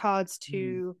 using the cards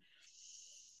to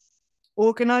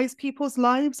organize people's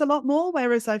lives a lot more.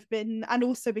 Whereas and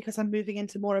also because I'm moving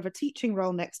into more of a teaching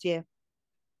role next year,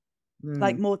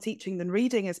 like more teaching than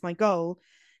reading is my goal.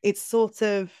 It's sort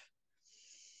of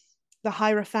the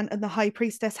Hierophant and the High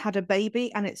Priestess had a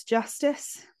baby, and it's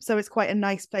justice. So it's quite a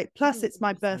nice place. Plus it's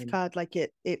my birth card. Like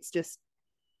it's just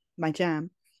my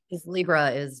jam. Because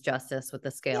Libra is justice with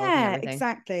the scales and everything.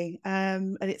 Exactly.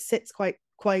 And it sits quite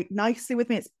nicely with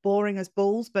me. It's boring as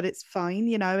balls, but it's fine.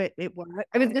 It works.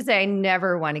 I was gonna say, I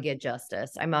never want to get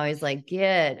justice. I'm always like,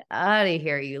 get out of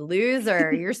here, you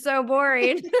loser. You're so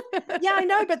boring. Yeah, I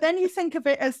know. But then you think of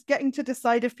it as getting to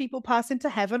decide if people pass into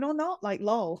heaven or not. Like,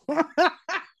 lol. I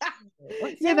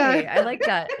like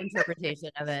that interpretation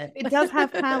of it. It does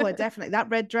have power, definitely. That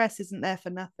red dress isn't there for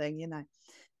nothing,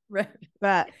 Right.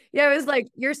 But yeah, it was like,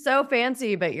 you're so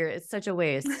fancy, but it's such a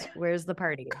waste. Where's the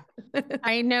party?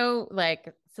 I know,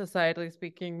 like, societally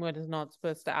speaking, one is not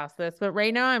supposed to ask this, but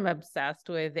right now I'm obsessed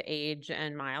with age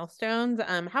and milestones.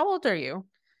 How old are you?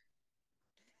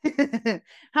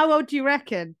 How old do you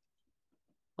reckon?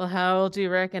 Well, how old do you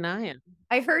reckon I am?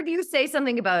 I heard you say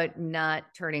something about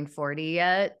not turning 40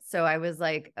 yet. So I was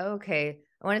like, okay,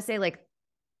 I want to say like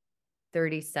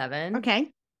 37.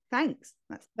 Okay. Thanks.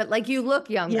 But like, you look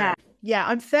younger. Yeah,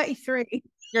 I'm 33.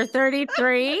 You're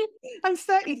 33? I'm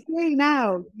 33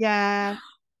 now. Yeah.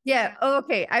 Yeah. Oh,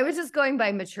 okay. I was just going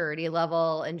by maturity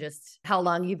level and just how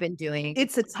long you've been doing.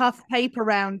 It's a tough paper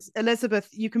round. Elizabeth,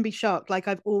 you can be shocked. Like,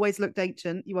 I've always looked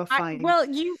ancient. You are fine.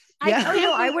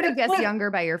 I would have guessed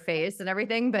younger by your face and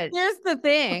everything, but here's the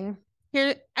thing.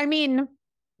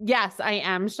 yes, I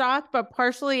am shocked, but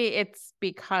partially it's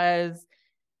because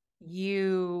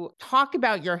you talk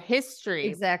about your history.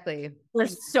 Exactly.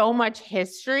 There's so much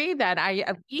history that I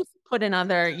at least put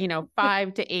another,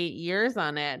 5 to 8 years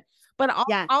on it. But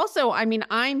Yeah. also, I mean,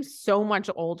 I'm so much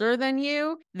older than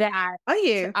you that Are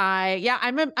you?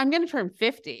 I'm going to turn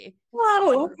 50.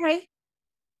 Wow. Okay.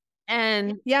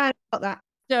 And Yeah, I got that.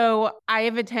 so I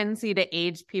have a tendency to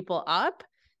age people up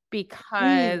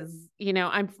because,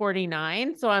 I'm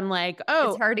 49. So I'm like,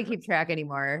 It's hard to keep track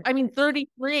anymore. I mean,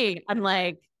 33, I'm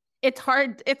like, it's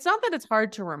hard. It's not that it's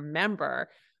hard to remember,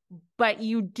 but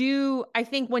you do, I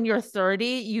think when you're 30,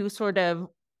 you sort of,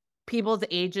 people's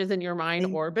ages in your mind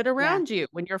orbit around you.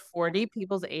 When you're 40,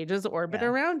 people's ages orbit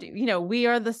around you. We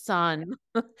are the sun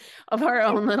of our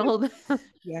own little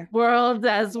worlds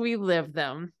as we live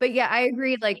them. But yeah, I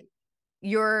agree. Like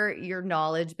your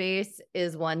knowledge base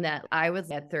is one that I was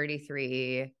at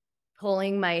 33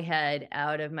 pulling my head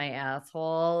out of my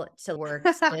asshole to work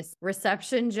this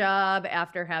reception job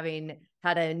after having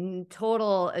had a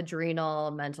total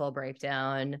adrenal mental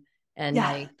breakdown. And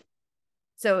like,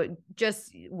 so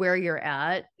just where you're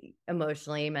at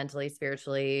emotionally, mentally,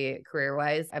 spiritually,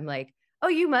 career-wise, I'm like, oh,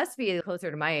 you must be closer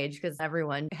to my age because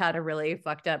everyone had a really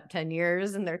fucked up 10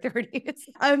 years in their 30s.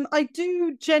 I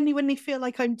do genuinely feel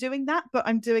like I'm doing that, but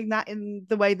I'm doing that in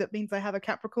the way that means I have a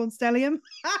Capricorn stellium.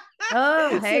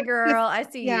 Oh, hey girl, I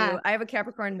see you. I have a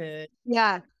Capricorn moon.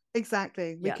 Yeah,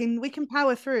 exactly. We can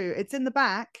power through. It's in the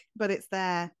back, but it's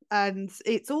there. And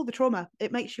it's all the trauma.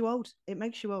 It makes you old. It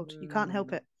makes you old. You can't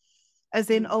help it. As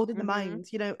in old in the mind.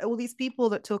 All these people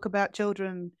that talk about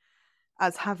children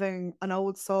as having an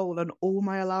old soul, and all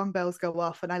my alarm bells go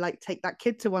off, and I like take that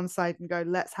kid to one side and go,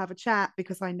 let's have a chat,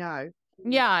 because I know.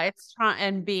 Yeah, it's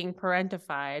and being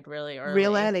parentified really early.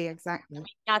 Real early, exactly.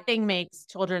 Nothing makes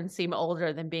children seem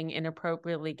older than being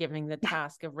inappropriately given the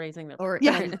task of raising their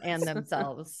parents and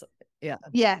themselves. Yeah.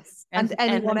 Yes. And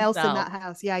anyone else in that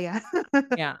house. Yeah.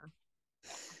 Yeah.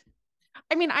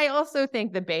 I mean, I also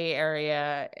think the Bay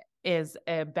Area is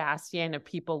a bastion of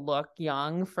people look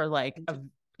young for like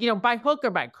by hook or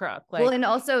by crook. Like, well, and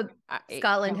also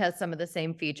Scotland has some of the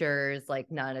same features,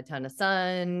 like not a ton of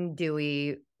sun,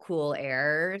 dewy, cool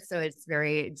air. So it's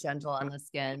very gentle on the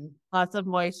skin. Lots of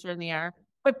moisture in the air.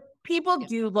 But people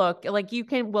do look like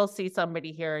we'll see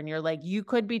somebody here and you're like, you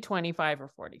could be 25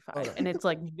 or 45. And it's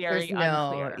like very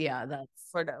unclear. Yeah,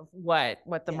 that's sort of what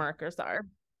the markers are.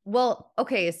 Well,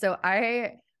 okay. So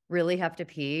I really have to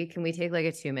pee. Can we take like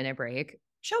a 2-minute break?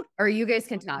 Sure. Or you guys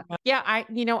can talk. Yeah,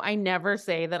 I never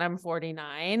say that I'm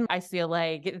 49. I feel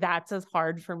like that's as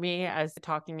hard for me as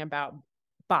talking about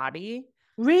body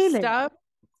stuff.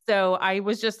 So I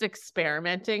was just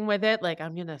experimenting with it. Like,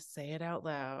 I'm going to say it out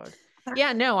loud.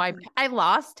 Yeah, no, I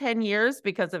lost 10 years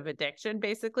because of addiction,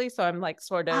 basically. So I'm like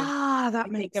sort of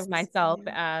think of myself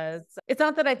as, it's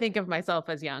not that I think of myself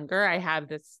as younger. I have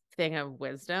this thing of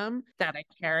wisdom that I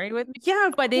carry with me. Yeah,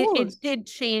 but it did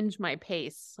change my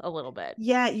pace a little bit.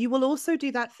 Yeah, you will also do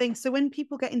that thing. So when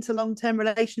people get into long-term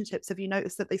relationships, have you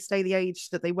noticed that they stay the age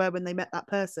that they were when they met that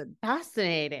person?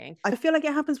 Fascinating. I feel like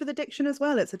it happens with addiction as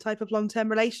well. It's a type of long-term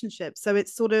relationship. So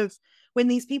it's sort of when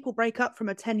these people break up from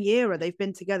a 10-year, or they've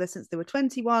been together since they were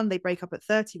 21, they break up at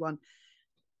 31,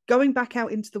 going back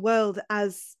out into the world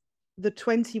as the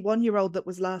 21-year-old that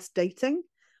was last dating,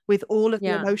 with all of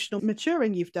the emotional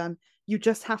maturing you've done, you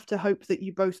just have to hope that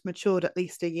you both matured at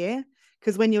least a year.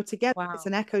 Because when you're together, it's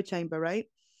an echo chamber, right?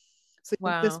 So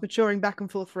you're just maturing back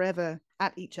and forth forever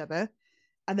at each other.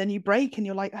 And then you break and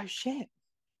you're like, oh shit,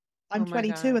 I'm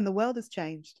 22 and the world has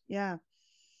changed. Yeah.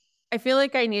 I feel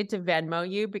like I need to Venmo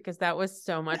you because that was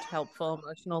so much helpful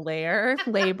emotional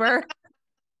labor.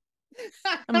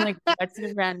 I'm like, what's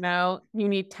your Venmo? You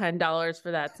need $10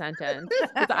 for that sentence.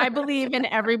 Because I believe in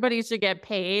everybody should get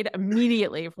paid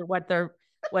immediately for what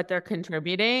they're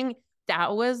contributing.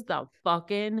 That was the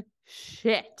fucking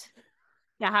shit.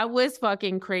 That was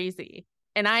fucking crazy.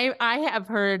 And I have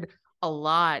heard a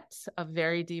lot of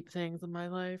very deep things in my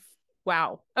life.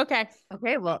 Wow. Okay.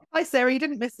 Well, hi Sarah, you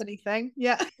didn't miss anything.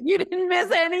 Yeah. You didn't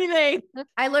miss anything.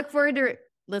 I look forward to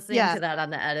listening to that on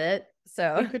the edit.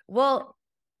 So, well,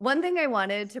 one thing I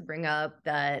wanted to bring up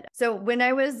so when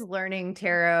I was learning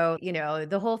tarot,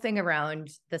 the whole thing around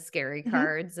the scary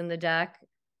cards in the deck,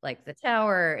 like the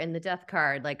Tower and the Death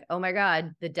card, like, oh my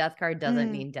God, the Death card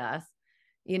doesn't mean death.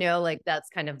 Like that's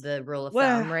kind of the rule of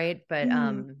thumb, right? But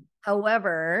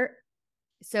however,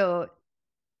 so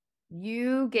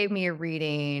you gave me a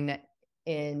reading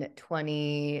in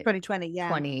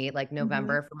 2020, like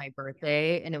November for my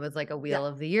birthday, and it was like a Wheel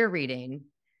of the Year reading.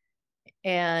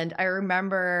 And I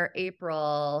remember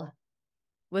April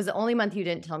was the only month you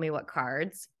didn't tell me what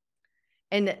cards.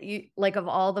 And you, like, of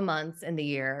all the months in the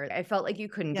year, I felt like you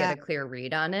couldn't Yeah. get a clear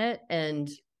read on it. And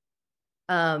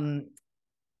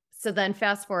so then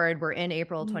fast forward, we're in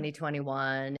April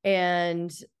 2021,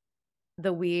 and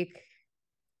the week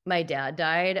my dad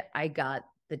died, I got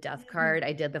the death card.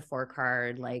 I did the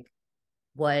 4-card, like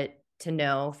what to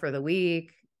know for the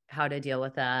week, how to deal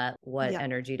with that, what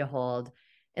energy to hold.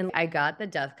 And I got the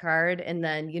death card. And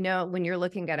then, you know, when you're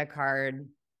looking at a card,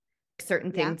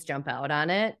 certain things jump out on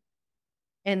it.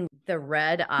 And the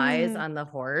red eyes on the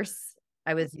horse,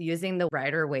 I was using the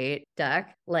Rider Waite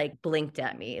deck, like blinked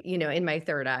at me, you know, in my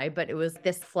third eye, but it was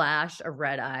this flash of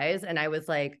red eyes. And I was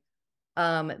like,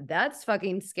 that's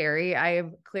fucking scary.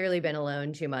 I've clearly been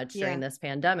alone too much during this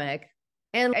pandemic.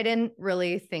 And I didn't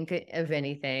really think of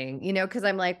anything, you know, because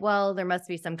I'm like, well, there must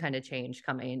be some kind of change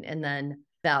coming. And then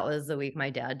that was the week my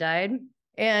dad died.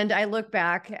 And I look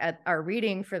back at our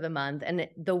reading for the month, and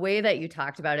the way that you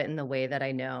talked about it and the way that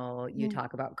I know you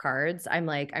talk about cards, I'm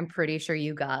like, I'm pretty sure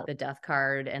you got the death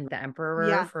card and the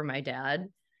emperor for my dad.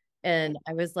 And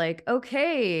I was like,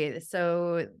 okay,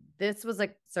 so this was a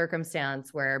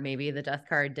circumstance where maybe the death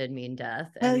card did mean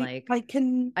death. And like,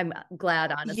 I'm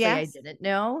glad, honestly, I didn't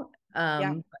know.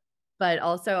 But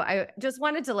also I just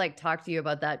wanted to like talk to you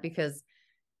about that, because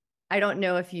I don't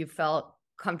know if you felt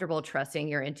comfortable trusting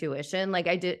your intuition. Like,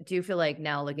 I do feel like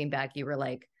now looking back, you were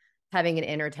like having an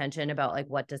inner tension about like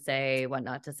what to say, what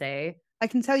not to say. I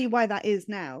can tell you why that is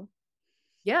now.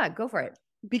 Yeah, go for it.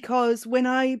 Because when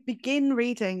I begin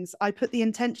readings, I put the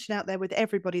intention out there with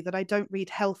everybody that I don't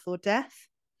read health or death.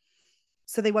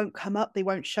 So they won't come up, they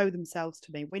won't show themselves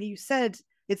to me. When you said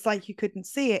it's like you couldn't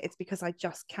see it, it's because I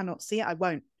just cannot see it. I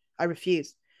won't. I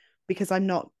refuse, because I'm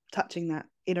not touching that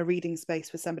in a reading space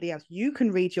for somebody else. You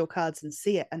can read your cards and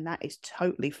see it, and that is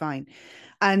totally fine.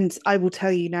 And I will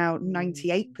tell you now,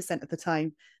 98% of the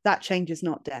time, that change is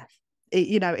not death.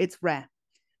 You know, it's rare.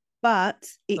 But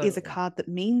it is a card that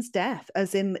means death,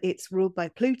 as in it's ruled by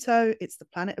Pluto. It's the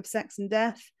planet of sex and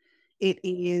death. It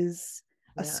is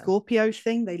a Scorpio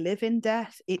thing. They live in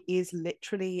death. It is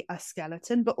literally a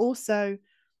skeleton, but also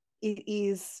it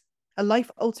is a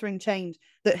life-altering change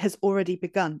that has already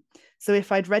begun. So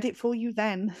if I'd read it for you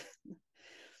then,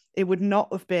 it would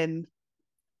not have been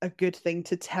a good thing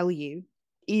to tell you,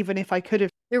 even if I could have.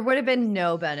 There would have been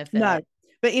no benefit. No.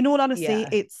 But in all honesty,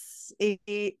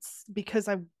 it's because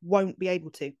I won't be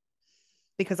able to,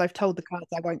 because I've told the cards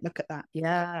I won't look at that.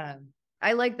 Yeah.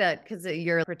 I like that, because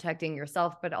you're protecting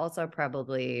yourself, but also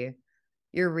probably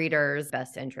your reader's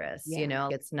best interest. You know,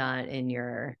 it's not in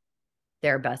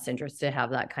their best interest to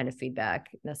have that kind of feedback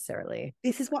necessarily.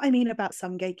 This is what I mean about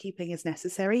some gatekeeping is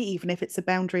necessary, even if it's a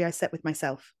boundary I set with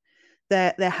myself.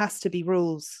 There has to be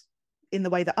rules in the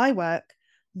way that I work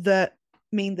that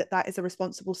mean that that is a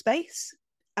responsible space.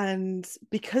 And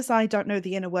because I don't know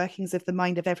the inner workings of the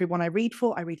mind of everyone I read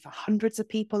for hundreds of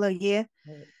people a year.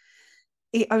 Right.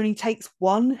 It only takes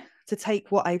one to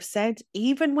take what I've said,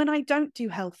 even when I don't do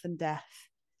health and death,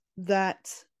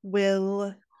 that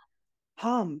will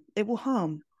harm. It will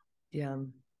harm. Yeah.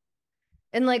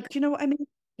 And like, do you know what I mean?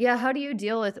 Yeah. How do you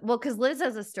deal with, well, because Liz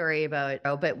has a story about,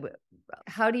 but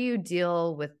how do you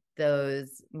deal with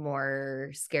those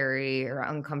more scary or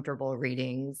uncomfortable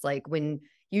readings? Like when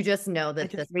you just know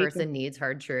that this person needs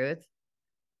hard truth.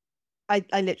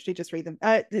 I literally just read them.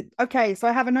 Okay, so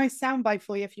I have a nice soundbite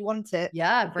for you if you want it.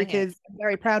 Yeah, because I'm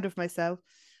very proud of myself.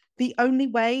 The only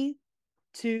way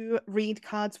to read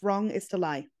cards wrong is to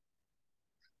lie.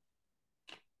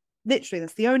 Literally,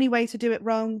 that's the only way to do it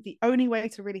wrong. The only way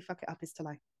to really fuck it up is to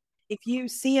lie. If you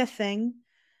see a thing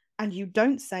and you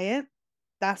don't say it,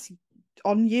 that's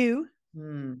on you.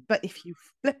 But if you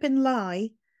flip and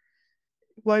lie,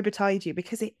 woe betide you,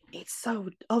 because it's so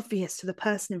obvious to the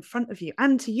person in front of you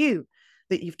and to you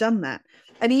that you've done that.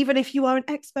 And even if you are an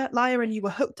expert liar and you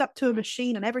were hooked up to a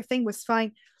machine and everything was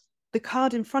fine, the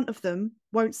card in front of them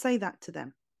won't say that to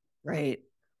them. Right.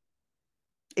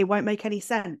 It won't make any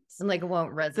sense. And like it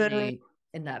won't resonate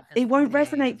in that. It won't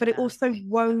resonate, but it also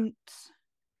won't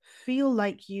feel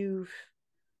like you've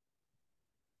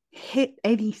hit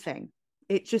anything.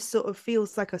 It just sort of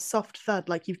feels like a soft thud,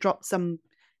 like you've dropped some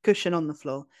cushion on the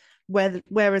floor.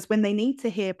 Whereas when they need to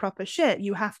hear proper shit,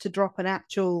 you have to drop an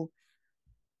actual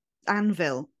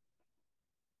anvil.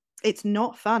 It's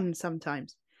not fun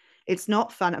sometimes. It's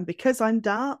not fun. And because I'm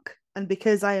dark and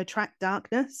because I attract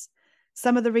darkness,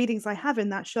 some of the readings I have in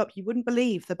that shop, you wouldn't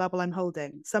believe the bubble I'm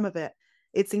holding. Some of it.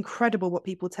 It's incredible what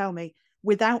people tell me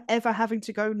without ever having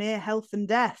to go near health and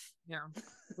death. Yeah.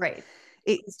 Right.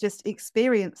 It's just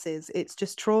experiences, it's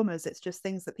just traumas, it's just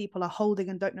things that people are holding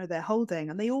and don't know they're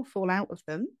holding, and they all fall out of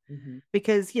them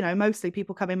because, you know, mostly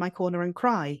people come in my corner and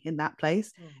cry in that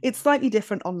place. It's slightly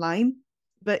different online,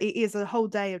 but it is a whole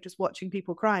day of just watching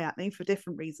people cry at me for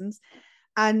different reasons,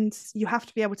 and you have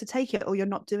to be able to take it or you're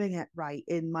not doing it right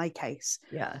in my case.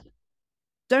 Yeah.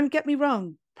 Don't get me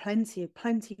wrong, plenty of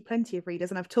readers,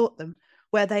 and I've taught them,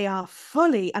 where they are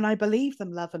fully, and I believe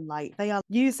them, love and light. They are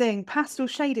using pastel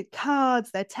shaded cards.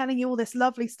 They're telling you all this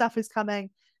lovely stuff is coming.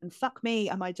 And fuck me,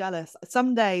 am I jealous?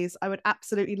 Some days I would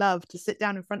absolutely love to sit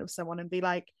down in front of someone and be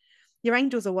like, your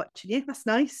angels are watching you. That's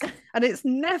nice. And it's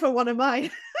never one of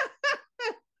mine.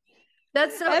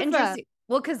 That's so interesting.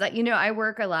 Well, because, you know, I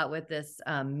work a lot with this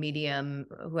medium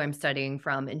who I'm studying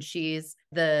from, and she's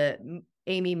the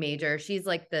Amy Major. She's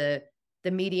like the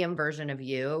medium version of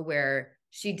you, where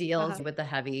she deals with the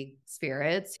heavy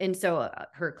spirits. And so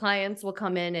her clients will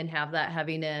come in and have that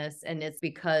heaviness. And it's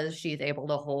because she's able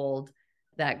to hold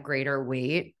that greater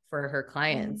weight for her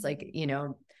clients. Like, you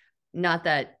know, not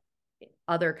that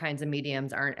other kinds of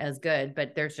mediums aren't as good,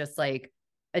 but there's just like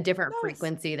a different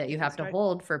frequency that you have to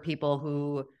hold for people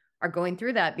who are going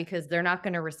through that, because they're not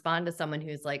going to respond to someone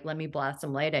who's like, let me blast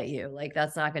some light at you. Like,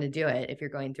 that's not going to do it if you're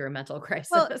going through a mental crisis.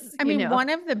 Well, I mean,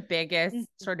 one of the biggest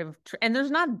sort of, and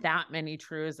there's not that many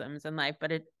truisms in life,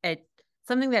 but it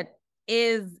something that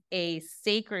is a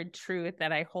sacred truth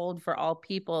that I hold for all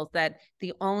people, that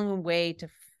the only way to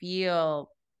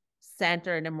feel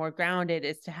centered and more grounded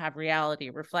is to have reality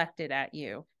reflected at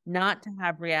you, not to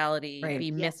have reality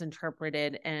be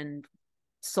misinterpreted and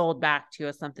sold back to you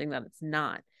as something that it's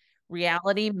not.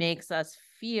 Reality makes us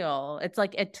feel, it's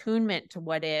like attunement to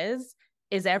what is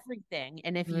everything.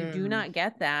 And if you do not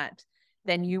get that,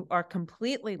 then you are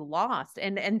completely lost,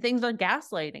 and things are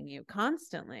gaslighting you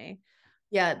constantly.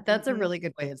 Yeah, that's a really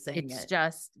good way of saying it. It's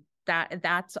just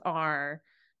that's our,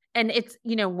 and it's,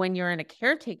 you know, when you're in a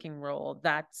caretaking role,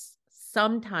 that's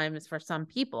sometimes for some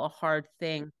people a hard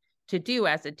thing to do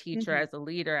as a teacher, as a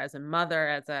leader, as a mother,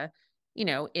 as a, you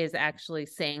know, is actually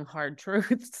saying hard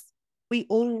truths. We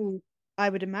all, I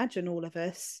would imagine all of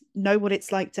us, know what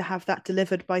it's like to have that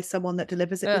delivered by someone that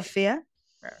delivers it with fear,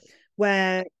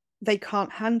 where they can't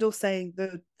handle saying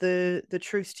the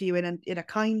truth to you in a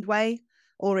kind way,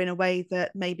 or in a way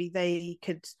that maybe they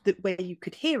could, where you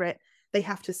could hear it. They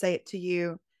have to say it to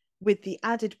you with the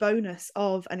added bonus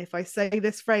of, and if I say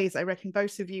this phrase, I reckon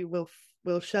both of you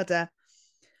will shudder,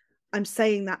 I'm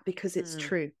saying that because it's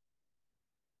true.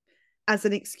 As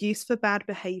an excuse for bad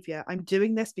behavior. I'm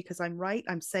doing this because I'm right.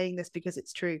 I'm saying this because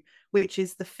it's true, which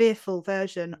is the fearful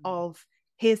version of,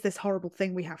 here's this horrible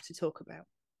thing we have to talk about.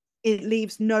 It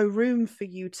leaves no room for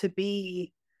you to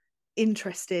be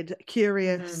interested,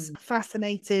 curious,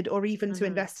 fascinated, or even to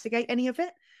investigate any of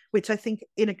it, which I think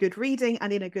in a good reading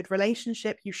and in a good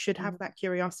relationship, you should have that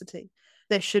curiosity.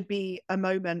 There should be a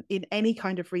moment in any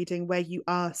kind of reading where you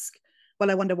ask, well,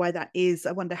 I wonder why that is.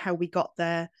 I wonder how we got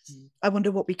there. I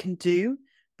wonder what we can do,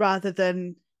 rather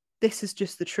than, this is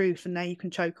just the truth and now you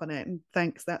can choke on it and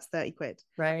thanks, that's 30 quid.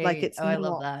 Right. Like, it's I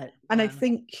love that. And I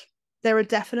think there are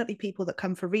definitely people that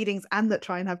come for readings and that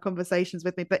try and have conversations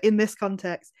with me. But in this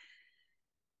context,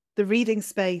 the reading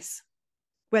space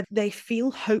where they feel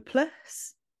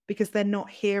hopeless because they're not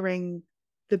hearing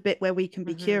the bit where we can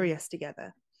be curious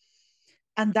together.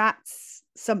 And that's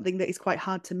something that is quite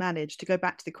hard to manage. To go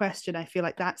back to the question, I feel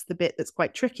like that's the bit that's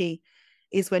quite tricky,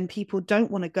 is when people don't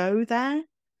want to go there.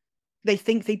 They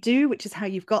think they do, which is how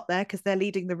you've got there, because they're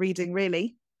leading the reading,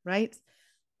 really, right?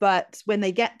 But when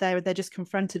they get there, they're just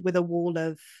confronted with a wall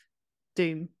of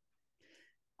doom.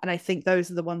 And I think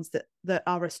those are the ones that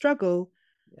are a struggle.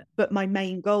 Yeah. But my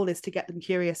main goal is to get them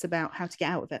curious about how to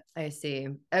get out of it. I see.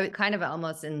 I would kind of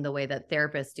almost, in the way that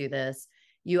therapists do this,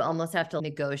 you almost have to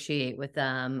negotiate with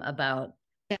them about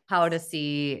how to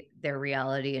see their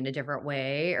reality in a different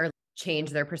way, or change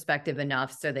their perspective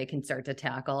enough so they can start to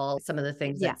tackle some of the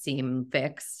things that seem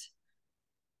fixed.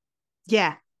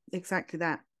 Yeah, exactly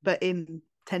that. But in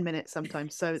 10 minutes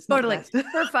sometimes. So it's totally not the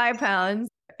for £5.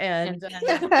 And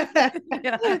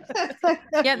the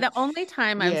only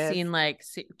time I've seen like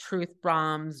truth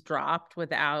bombs dropped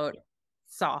without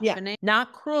softening,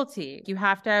 not cruelty. You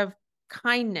have to have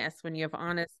kindness when you have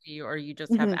honesty, or you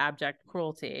just have abject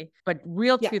cruelty. But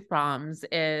real truth bombs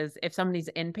is if somebody's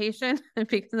inpatient,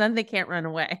 because then they can't run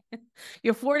away.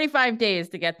 You have 45 days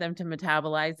to get them to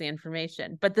metabolize the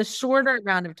information. But the shorter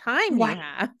amount of time you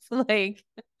have, like,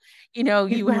 you know,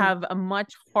 you have a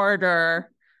much harder.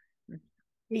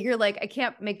 You're like, I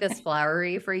can't make this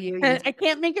flowery for you. I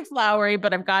can't make it flowery,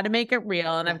 but I've got to make it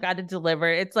real, and I've got to deliver.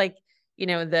 It's like,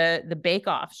 the Bake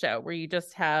Off show where you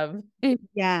just have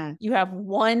Yeah. you have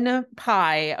one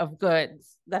pie of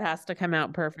goods that has to come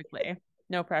out perfectly.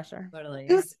 No pressure. Totally.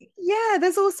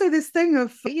 There's also this thing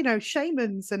of,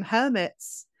 shamans and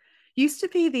hermits used to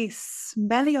be these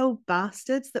smelly old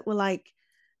bastards that were like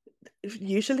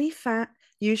usually fat,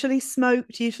 usually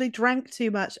smoked, usually drank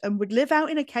too much, and would live out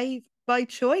in a cave by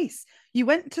choice. You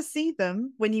went to see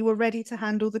them when you were ready to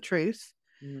handle the truth,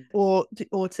 or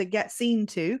to get seen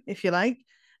to, if you like,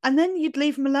 and then you'd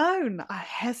leave them alone.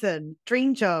 Heaven,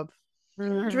 dream job.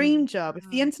 Dream job. If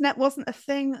the internet wasn't a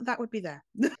thing, that would be there.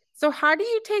 So how do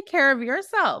you take care of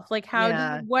yourself? Like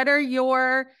what are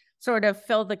your sort of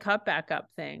fill the cup back up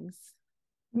things?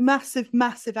 Massive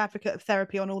advocate of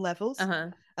therapy on all levels.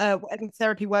 Whatever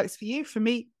therapy works for you. For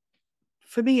me,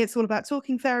 it's all about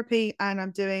talking therapy, and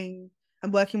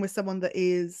I'm working with someone that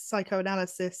is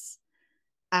psychoanalysis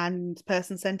and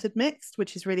person-centered mixed,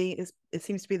 which is really it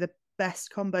seems to be the best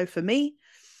combo for me.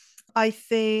 I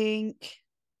think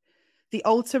the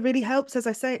altar really helps. As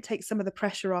I say, it takes some of the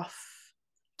pressure off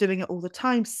doing it all the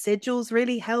time. Sigils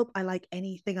really help. I like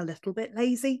anything a little bit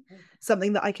lazy,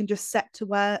 something that I can just set to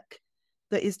work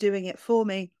that is doing it for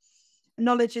me.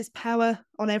 Knowledge is power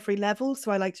on every level. So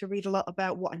I like to read a lot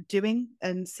about what I'm doing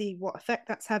and see what effect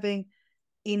that's having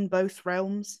in both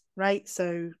realms, right?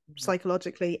 So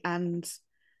psychologically and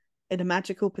in a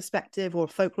magical perspective or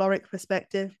folkloric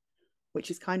perspective, which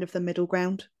is kind of the middle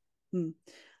ground. And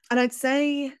I'd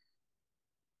say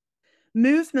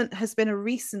movement has been a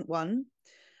recent one.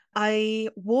 I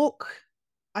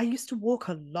used to walk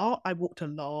a lot. I walked a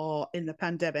lot in the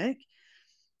pandemic,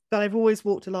 but I've always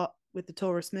walked a lot with the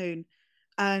Taurus moon,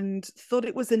 and thought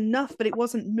it was enough, but it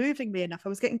wasn't moving me enough. I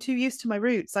was getting too used to my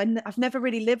roots. I've never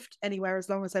really lived anywhere as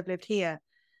long as I've lived here,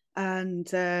 and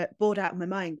bored out of my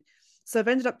mind. So I've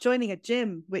ended up joining a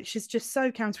gym, which is just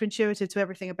so counterintuitive to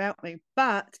everything about me,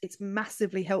 but it's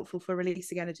massively helpful for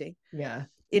releasing energy. Yeah.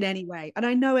 In any way. And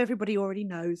I know everybody already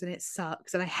knows, and it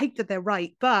sucks, and I hate that they're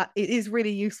right, but it is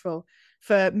really useful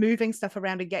for moving stuff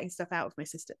around and getting stuff out of my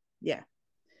system. Yeah.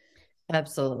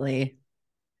 Absolutely.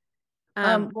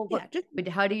 How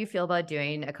do you feel about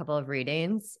doing a couple of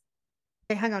readings?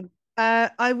 Okay, hang on.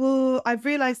 I've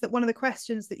realized that one of the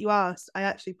questions that you asked, I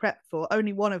actually prepped for,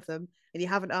 only one of them, and you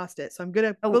haven't asked it. So I'm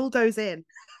going to bulldoze in.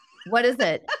 What is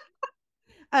it?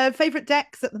 Favorite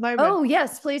decks at the moment. Oh,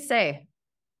 yes, please say.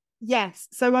 Yes.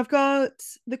 So I've got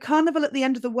The Carnival at the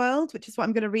End of the World, which is what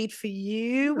I'm going to read for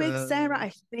you with Sarah,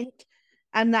 I think.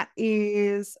 And that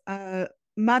is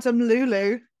Madame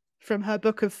Lulu from her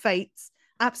Book of Fates.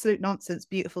 Absolute nonsense,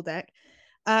 beautiful deck.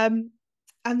 And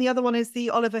the other one is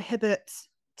the Oliver Hibbert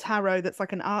Tarot, that's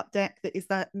like an art deck that is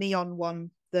that neon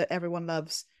one that everyone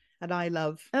loves and I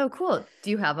love. Oh, cool. Do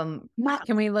you have them?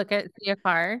 Can we look at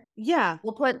CFR? Yeah.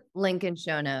 We'll put link in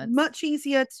show notes. Much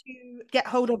easier to get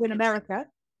hold of in America.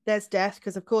 There's Death,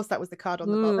 because of course that was the card on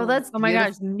the bottom. Oh, that's my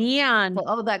gosh, neon.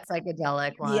 Oh, that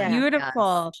psychedelic one. Yeah.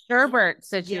 Beautiful. Yes. Sherbert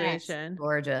situation. Yes.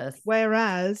 Gorgeous.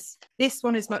 Whereas this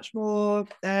one is much more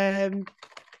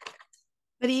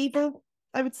medieval,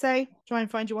 I would say. Try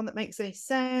and find you one that makes any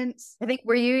sense. I think,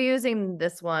 were you using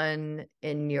this one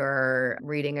in your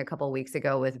reading a couple weeks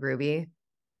ago with Ruby?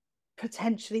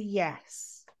 Potentially,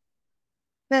 yes.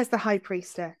 There's the High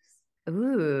Priestess.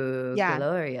 Ooh, yeah.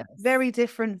 Glorious. Very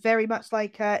different, very much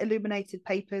like Illuminated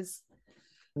Papers.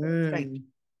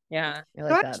 Yeah.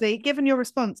 So actually, given your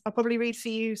response, I'll probably read for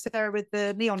you, Sarah, with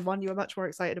the neon one. You were much more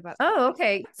excited about. Oh,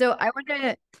 okay. So I want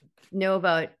to know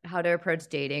about how to approach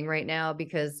dating right now,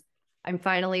 because I'm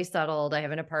finally settled. I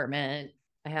have an apartment.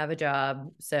 I have a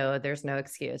job. So there's no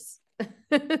excuse.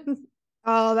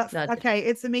 Oh, that's okay.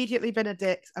 It's immediately been a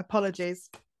dick. Apologies.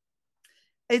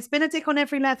 It's been a dick on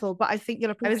every level, but I think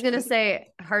you'll appreciate. I was going to say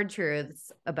hard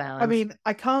truths abound. I mean,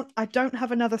 I don't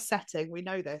have another setting. We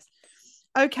know this.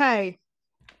 Okay.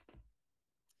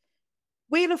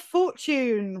 Wheel of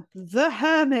Fortune, the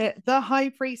Hermit, the High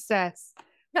Priestess.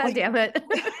 God damn it.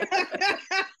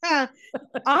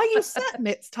 Are you certain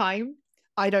it's time?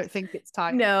 I don't think it's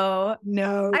time. No.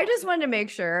 I just wanted to make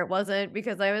sure it wasn't,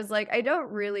 because I was like, I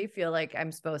don't really feel like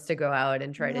I'm supposed to go out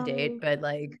and try to date, but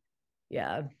like,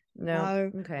 yeah. No.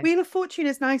 Okay. Wheel of Fortune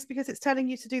is nice because it's telling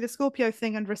you to do the Scorpio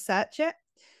thing and research it.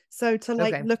 So to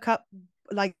look up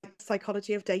like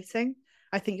psychology of dating,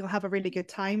 I think you'll have a really good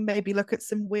time. Maybe look at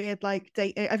some weird like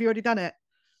date. Have you already done it?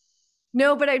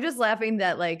 No, but I'm just laughing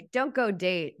that like, don't go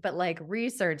date, but like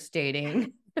research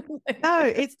dating. No,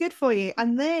 it's good for you.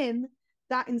 And then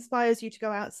that inspires you to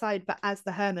go outside, but as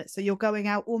the hermit. So you're going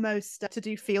out almost to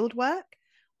do field work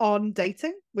on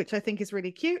dating, which I think is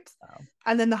really cute. Wow.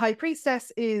 And then the High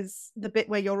Priestess is the bit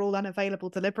where you're all unavailable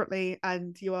deliberately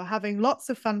and you are having lots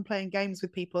of fun playing games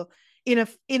with people in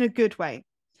a good way.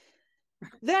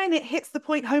 Then it hits the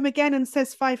point home again and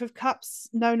says Five of Cups.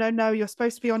 No, no, no, you're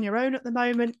supposed to be on your own at the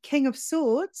moment. King of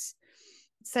Swords,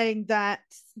 saying that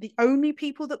the only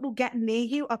people that will get near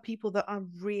you are people that are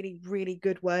really, really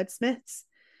good wordsmiths.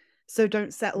 So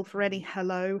don't settle for any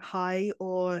hello, hi,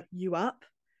 or you up,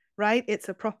 right? It's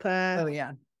a proper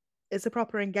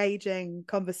engaging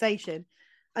conversation.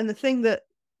 And the thing that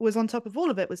was on top of all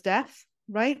of it was death,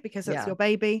 right? Because that's your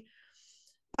baby.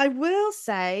 I will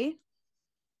say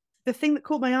the thing that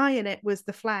caught my eye in it was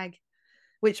the flag,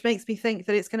 which makes me think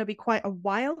that it's going to be quite a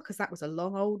while because that was a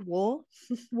long old war,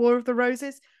 War of the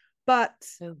Roses. But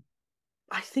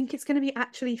I think it's going to be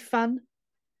actually fun.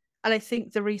 And I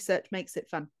think the research makes it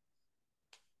fun.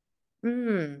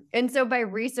 And so by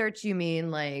research, you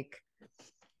mean like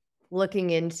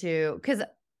looking into, because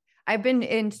I've been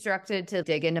instructed to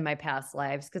dig into my past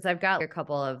lives because I've got a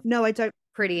couple of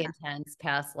pretty intense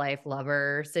past life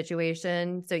lover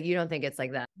situation. So you don't think it's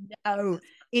like that? No,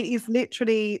 it is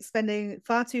literally spending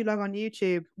far too long on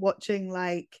YouTube watching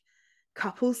like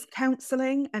couples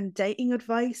counseling and dating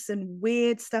advice and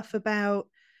weird stuff about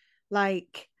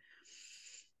like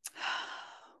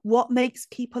what makes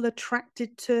people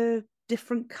attracted to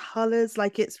different colors.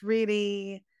 Like it's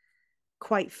really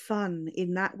quite fun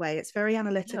in that way. It's very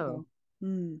analytical.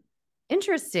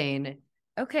 Interesting.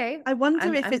 Okay. I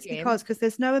wonder if it's because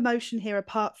there's no emotion here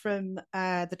apart from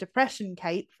the depression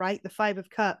cape, right? The Five of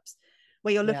Cups,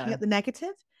 where you're looking at the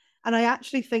negative. And I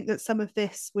actually think that some of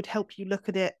this would help you look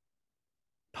at it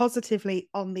positively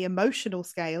on the emotional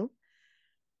scale,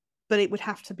 but it would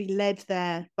have to be led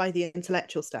there by the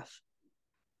intellectual stuff.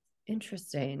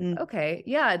 Interesting. Okay.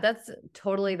 Yeah, that's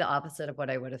totally the opposite of what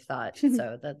I would have thought.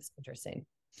 So that's interesting.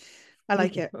 I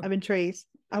like it. I'm intrigued.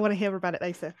 I want to hear about it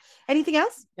later. Anything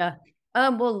else? Yeah.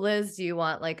 Well, Liz, do you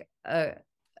want like a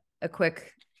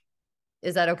quick,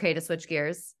 is that okay to switch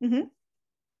gears? Can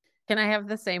I have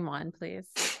the same one, please?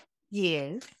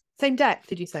 Yes. Same deck,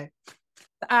 did you say?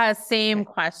 Same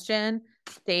question.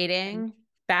 Dating,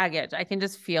 baggage. I can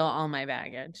just feel all my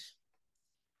baggage.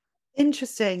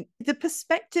 Interesting. The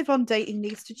perspective on dating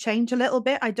needs to change a little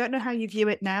bit. I don't know how you view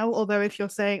it now, although if you're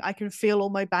saying I can feel all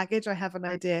my baggage, I have an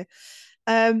idea.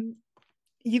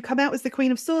 You come out as the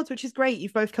Queen of Swords, which is great.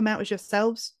 You've both come out as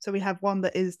yourselves. So we have one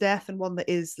that is Death and one that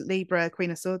is Libra,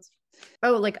 Queen of Swords.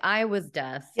 Oh, like I was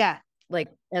Death. Yeah. Like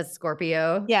as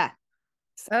Scorpio. Yeah.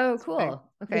 Oh,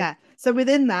 cool. Okay. Yeah. So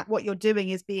within that, what you're doing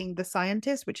is being the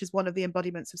scientist, which is one of the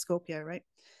embodiments of Scorpio, right?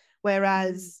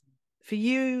 Whereas for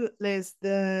you, Liz,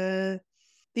 the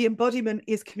embodiment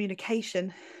is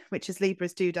communication, which is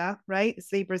Libra's doodah, right?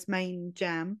 It's Libra's main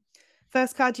jam.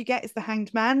 First card you get is the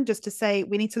Hanged Man, just to say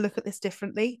we need to look at this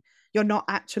differently. You're not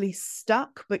actually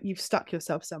stuck, but you've stuck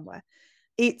yourself somewhere.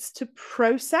 It's to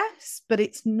process, but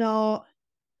it's not,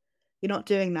 you're not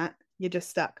doing that. You're just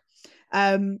stuck.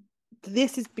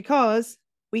 This is because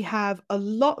we have a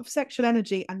lot of sexual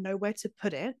energy and nowhere to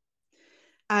put it.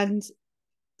 And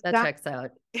that checks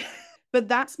out. But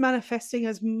that's manifesting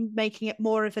as making it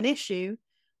more of an issue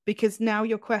because now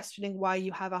you're questioning why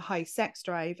you have a high sex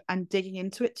drive and digging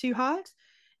into it too hard.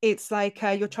 It's like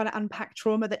you're trying to unpack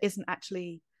trauma that isn't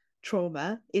actually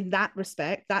trauma in that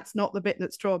respect. That's not the bit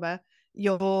that's trauma.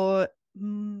 You're,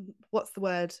 what's the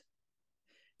word?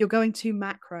 You're going too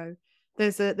macro.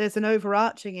 There's an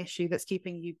overarching issue that's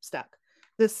keeping you stuck.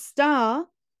 The Star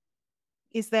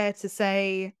is there to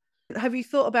say, have you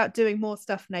thought about doing more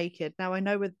stuff naked? Now, I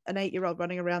know with an 8-year-old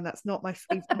running around, that's not my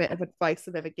favorite bit of advice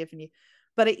I've ever given you,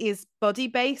 but it is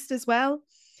body-based as well.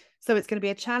 So it's going to be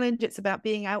a challenge. It's about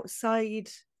being outside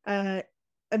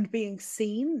and being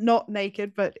seen, not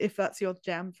naked, but if that's your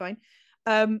jam, fine.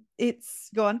 It's,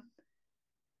 go on.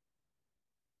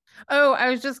 Oh, I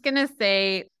was just going to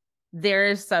say, there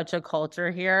is such a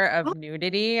culture here of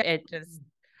nudity. It just,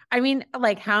 I mean,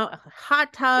 like how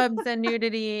hot tubs and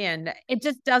nudity, and it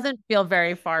just doesn't feel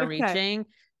very far reaching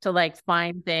to like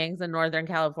find things in Northern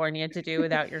California to do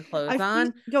without your clothes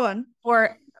on. Go on.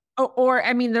 Or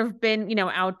I mean, there've been,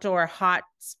 outdoor hot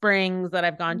springs that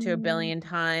I've gone to a billion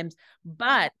times,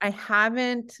 but I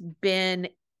haven't been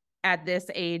at this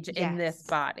age in this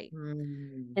body.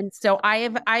 And so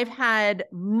I've had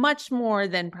much more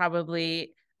than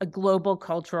probably a global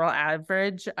cultural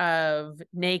average of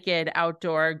naked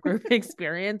outdoor group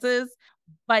experiences,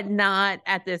 but not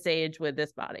at this age with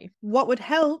this body. What would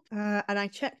help, and I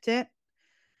checked it,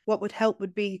 what would help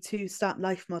would be to start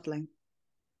life modeling.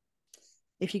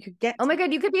 If you could get... Oh my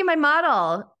God, you could be my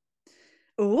model.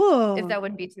 Oh, if that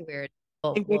wouldn't be too weird.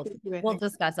 We'll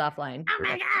discuss offline. Oh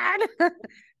my God.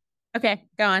 Okay,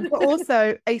 go on. But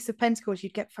also, Ace of Pentacles,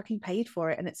 you'd get fucking paid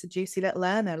for it, and it's a juicy little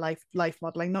earner, life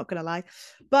modeling, not gonna lie.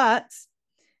 But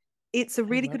it's a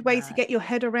really good way to get your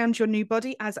head around your new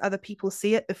body as other people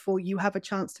see it before you have a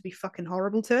chance to be fucking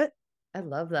horrible to it. I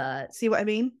love that. See what I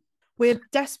mean? We're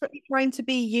desperately trying to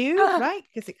be you, right?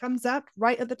 Because it comes up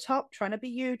right at the top, trying to be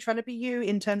you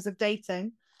in terms of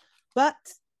dating. But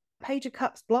Page of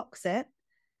Cups blocks it.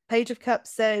 Page of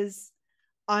Cups says,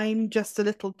 I'm just a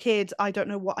little kid. I don't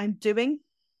know what I'm doing.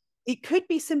 It could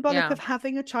be symbolic of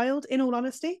having a child, in all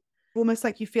honesty. Almost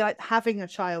like you feel like having a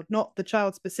child, not the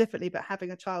child specifically, but having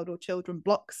a child or children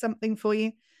blocks something for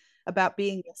you about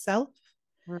being yourself.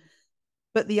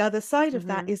 But the other side of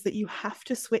that is that you have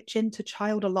to switch into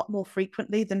child a lot more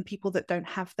frequently than people that don't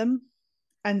have them.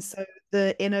 And so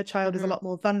the inner child is a lot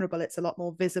more vulnerable. It's a lot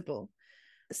more visible.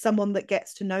 Someone that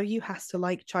gets to know you has to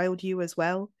like child you as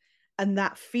well. And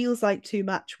that feels like too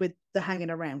much with the hanging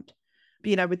around.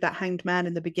 You know, with that hanged man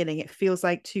in the beginning, it feels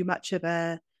like too much of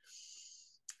a,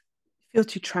 it feels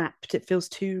too trapped. It feels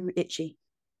too itchy.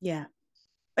 Yeah.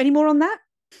 Any more on that?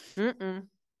 That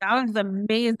was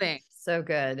amazing. So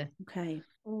good. Okay.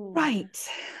 Ooh. Right.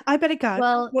 I better go.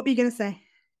 Well, what were you going to say?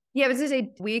 Yeah, I was going to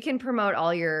say, we can promote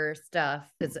all your stuff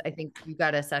because I think you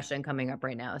got a session coming up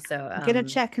right now. So I'm going to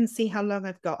check and see how long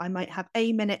I've got. I might have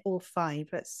a minute or 5.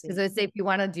 Let's see. Because I would say if you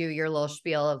want to do your little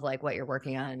spiel of like what you're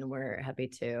working on, we're happy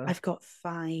to. I've got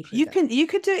 5. You could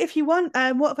do it if you want.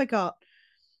 What have I got?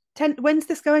 10. When's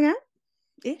this going out?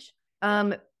 Ish.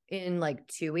 In like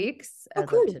 2 weeks. Oh,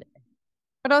 cool. Today.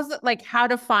 But also like how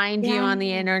to find you on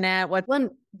the internet, what when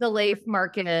the Leif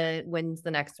market, when's the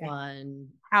next one,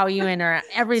 how you interact,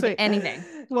 everything, anything.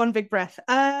 One big breath.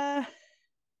 Okay,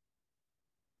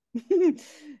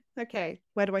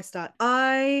 where do I start?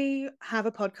 I have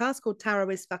a podcast called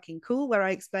Tarot is Fucking Cool, where I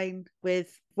explain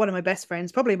with one of my best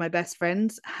friends, probably my best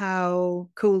friends, how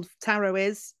cool tarot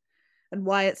is and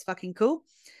why it's fucking cool.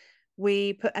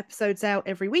 We put episodes out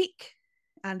every week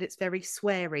and it's very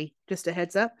sweary, just a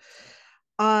heads up.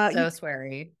 So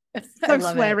sweary. So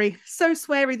sweary. So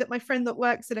sweary that my friend that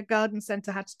works in a garden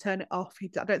centre had to turn it off.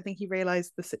 I don't think he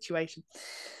realised the situation.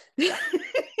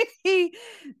 The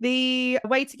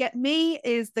way to get me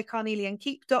is the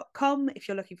carneliankeep.com. If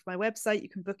you're looking for my website, you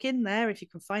can book in there if you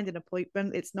can find an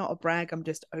appointment. It's not a brag, I'm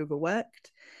just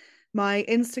overworked. My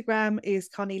Instagram is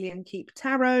Carnelian Keep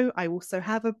Tarot. I also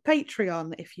have a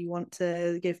Patreon if you want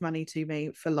to give money to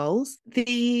me for lols.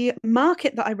 The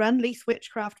market that I run, Leith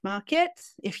Witchcraft Market,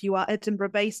 if you are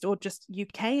Edinburgh based or just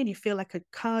UK and you feel like a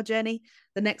car journey,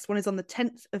 the next one is on the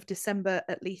 10th of December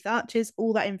at Leith Arches.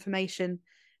 All that information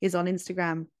is on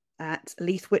Instagram at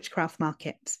Leith Witchcraft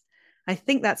Market. I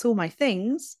think that's all my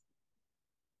things.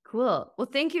 Cool. Well,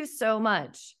 thank you so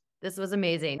much. This was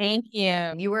amazing. Thank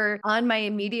you. You were on my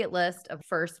immediate list of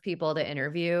first people to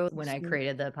interview when I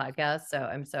created the podcast. So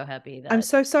I'm so happy that I'm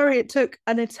so sorry it took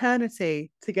an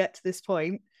eternity to get to this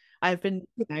point. I've been,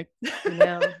 I've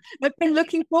been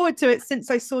looking forward to it since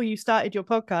I saw you started your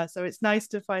podcast. So it's nice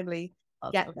to finally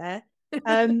get there.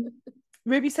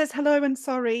 Ruby says hello and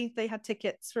sorry they had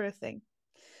tickets for a thing.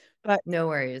 But no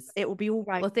worries. It will be all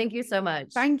right. Well, thank you so much.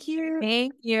 Thank you.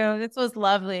 Thank you. This was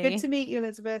lovely. Good to meet you,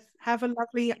 Elizabeth. Have a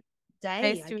lovely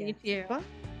day. Nice to meet you. Bye.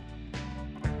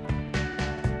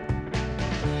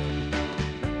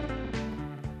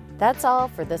 That's all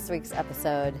for this week's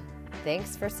episode.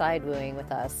 Thanks for side wooing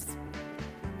with us.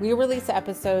 We release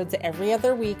episodes every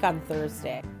other week on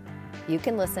Thursday. You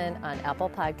can listen on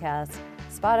Apple Podcasts,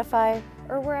 Spotify,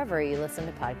 or wherever you listen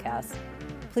to podcasts.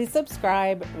 Please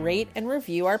subscribe, rate, and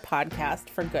review our podcast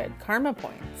for good karma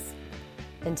points.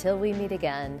 Until we meet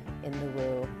again in the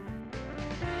woo.